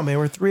like, come on, man,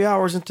 we're 3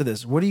 hours into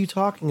this. What are you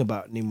talking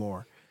about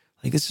anymore?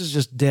 Like, this is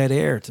just dead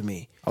air to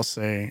me. I'll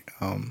say,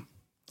 I'll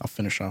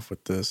finish off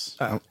with this.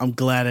 I'm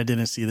glad I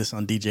didn't see this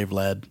on DJ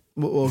Vlad.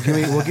 Well, give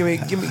me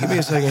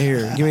a second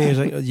here. Give me a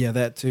second. Yeah,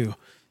 that too.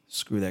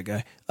 Screw that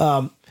guy.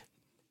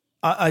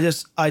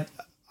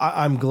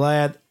 I'm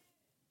glad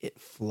it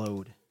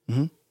flowed.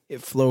 Mm-hmm.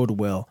 It flowed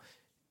well.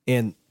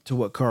 And to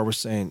what Carr was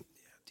saying,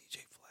 yeah, DJ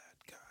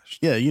Vlad, gosh.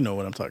 Yeah, you know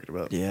what I'm talking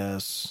about.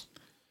 Yes.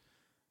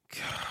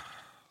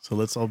 So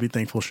let's all be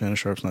thankful Shannon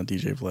Sharp's not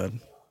DJ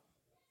Vlad.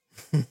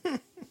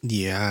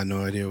 Yeah, I have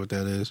no idea what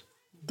that is.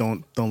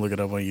 Don't look it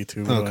up on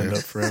YouTube. It'll end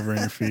up forever in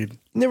your feed.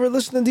 Never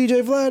listened to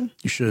DJ Vlad?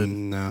 You should.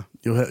 No.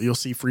 You'll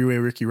see Freeway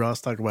Ricky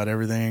Ross talk about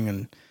everything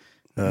and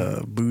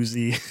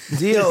Boozy.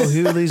 D.L.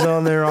 Hewley's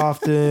on there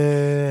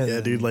often.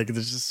 Yeah, dude. Like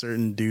there's just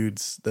certain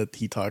dudes that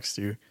he talks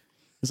to.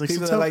 It's like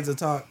people that like to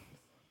talk.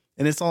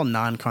 And it's all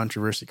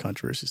controversy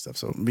stuff.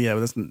 So yeah,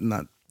 but that's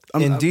not.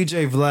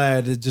 DJ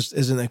Vlad, it just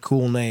isn't a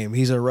cool name.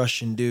 He's a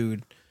Russian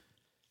dude.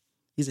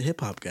 He's a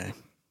hip hop guy.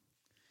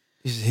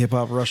 He's a hip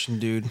hop Russian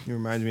dude. He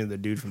reminds me of the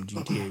dude from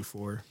GTA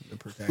 4, the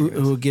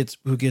protagonist.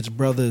 who gets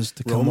brothers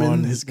to come Roman,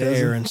 on his the air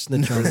cousin? and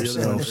snitch on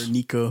themselves. Or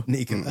Nico.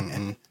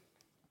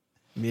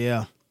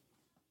 Yeah.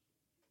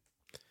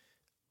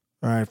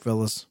 All right,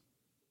 fellas.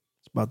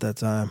 It's about that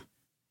time.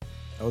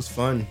 That was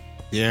fun.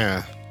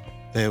 Yeah,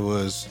 it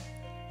was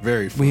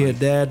Very fun. We hit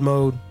dad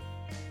mode.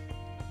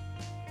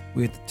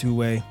 We hit the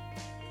two-way.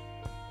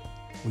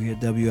 We hit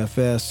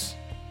WFS.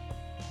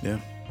 Yeah.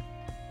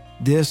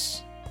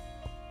 This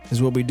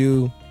is what we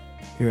do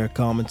here at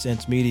Common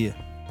Sense Media.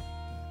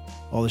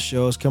 All the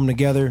shows come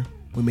together.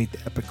 We make the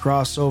epic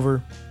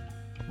crossover.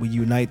 We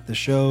unite the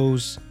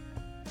shows.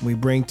 We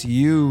bring to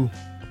you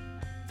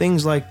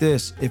things like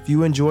this. If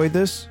you enjoyed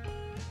this,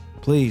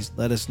 please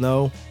let us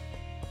know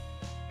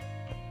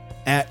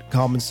at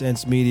Common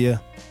Sense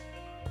Media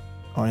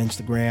on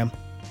Instagram,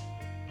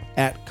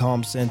 at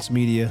Common Sense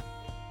Media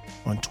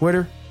on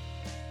Twitter.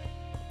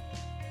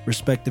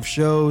 Respective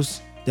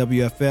shows,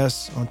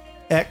 WFS on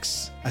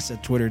X. I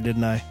said Twitter,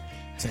 didn't I?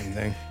 Same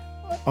thing.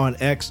 On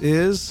X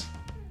is,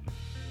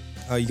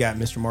 Oh, you got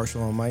Mr.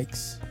 Marshall on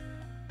mics.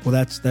 well,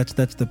 that's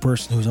the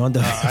person who's on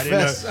WFS. I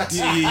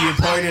didn't know. You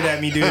pointed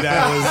at me, dude.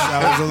 I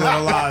was a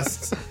little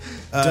lost.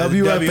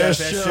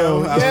 WFS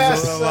show. I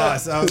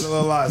was a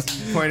little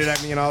lost. You pointed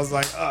at me, and I was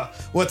like,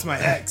 what's my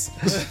X?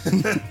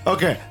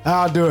 Okay,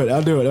 I'll do it.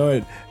 All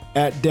right.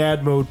 At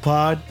Dad Mode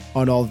Pod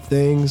on all the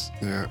things.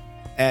 Yeah.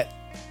 At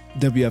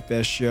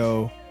WFS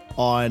Show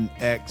on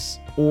X,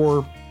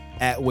 or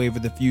at Wave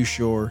of the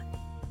Future or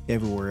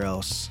everywhere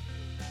else.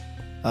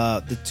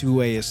 The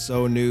two-way is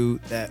so new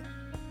that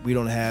we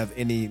don't have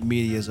any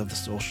medias of the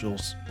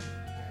socials.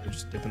 We're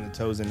just dipping the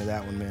toes into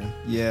that one, man.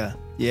 Yeah.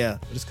 But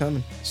it's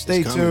coming. Stay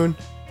It's coming. tuned.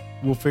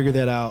 We'll figure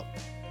that out.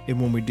 And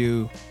when we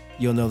do,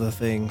 you'll know the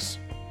things.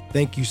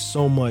 Thank you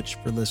so much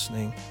for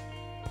listening.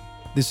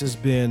 This has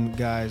been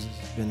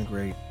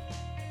great.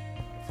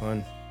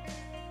 Fun.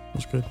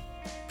 That's good.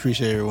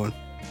 Appreciate everyone.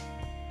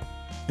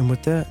 And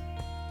with that,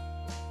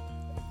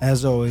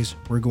 as always,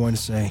 we're going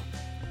to say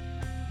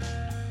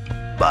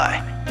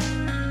Bye.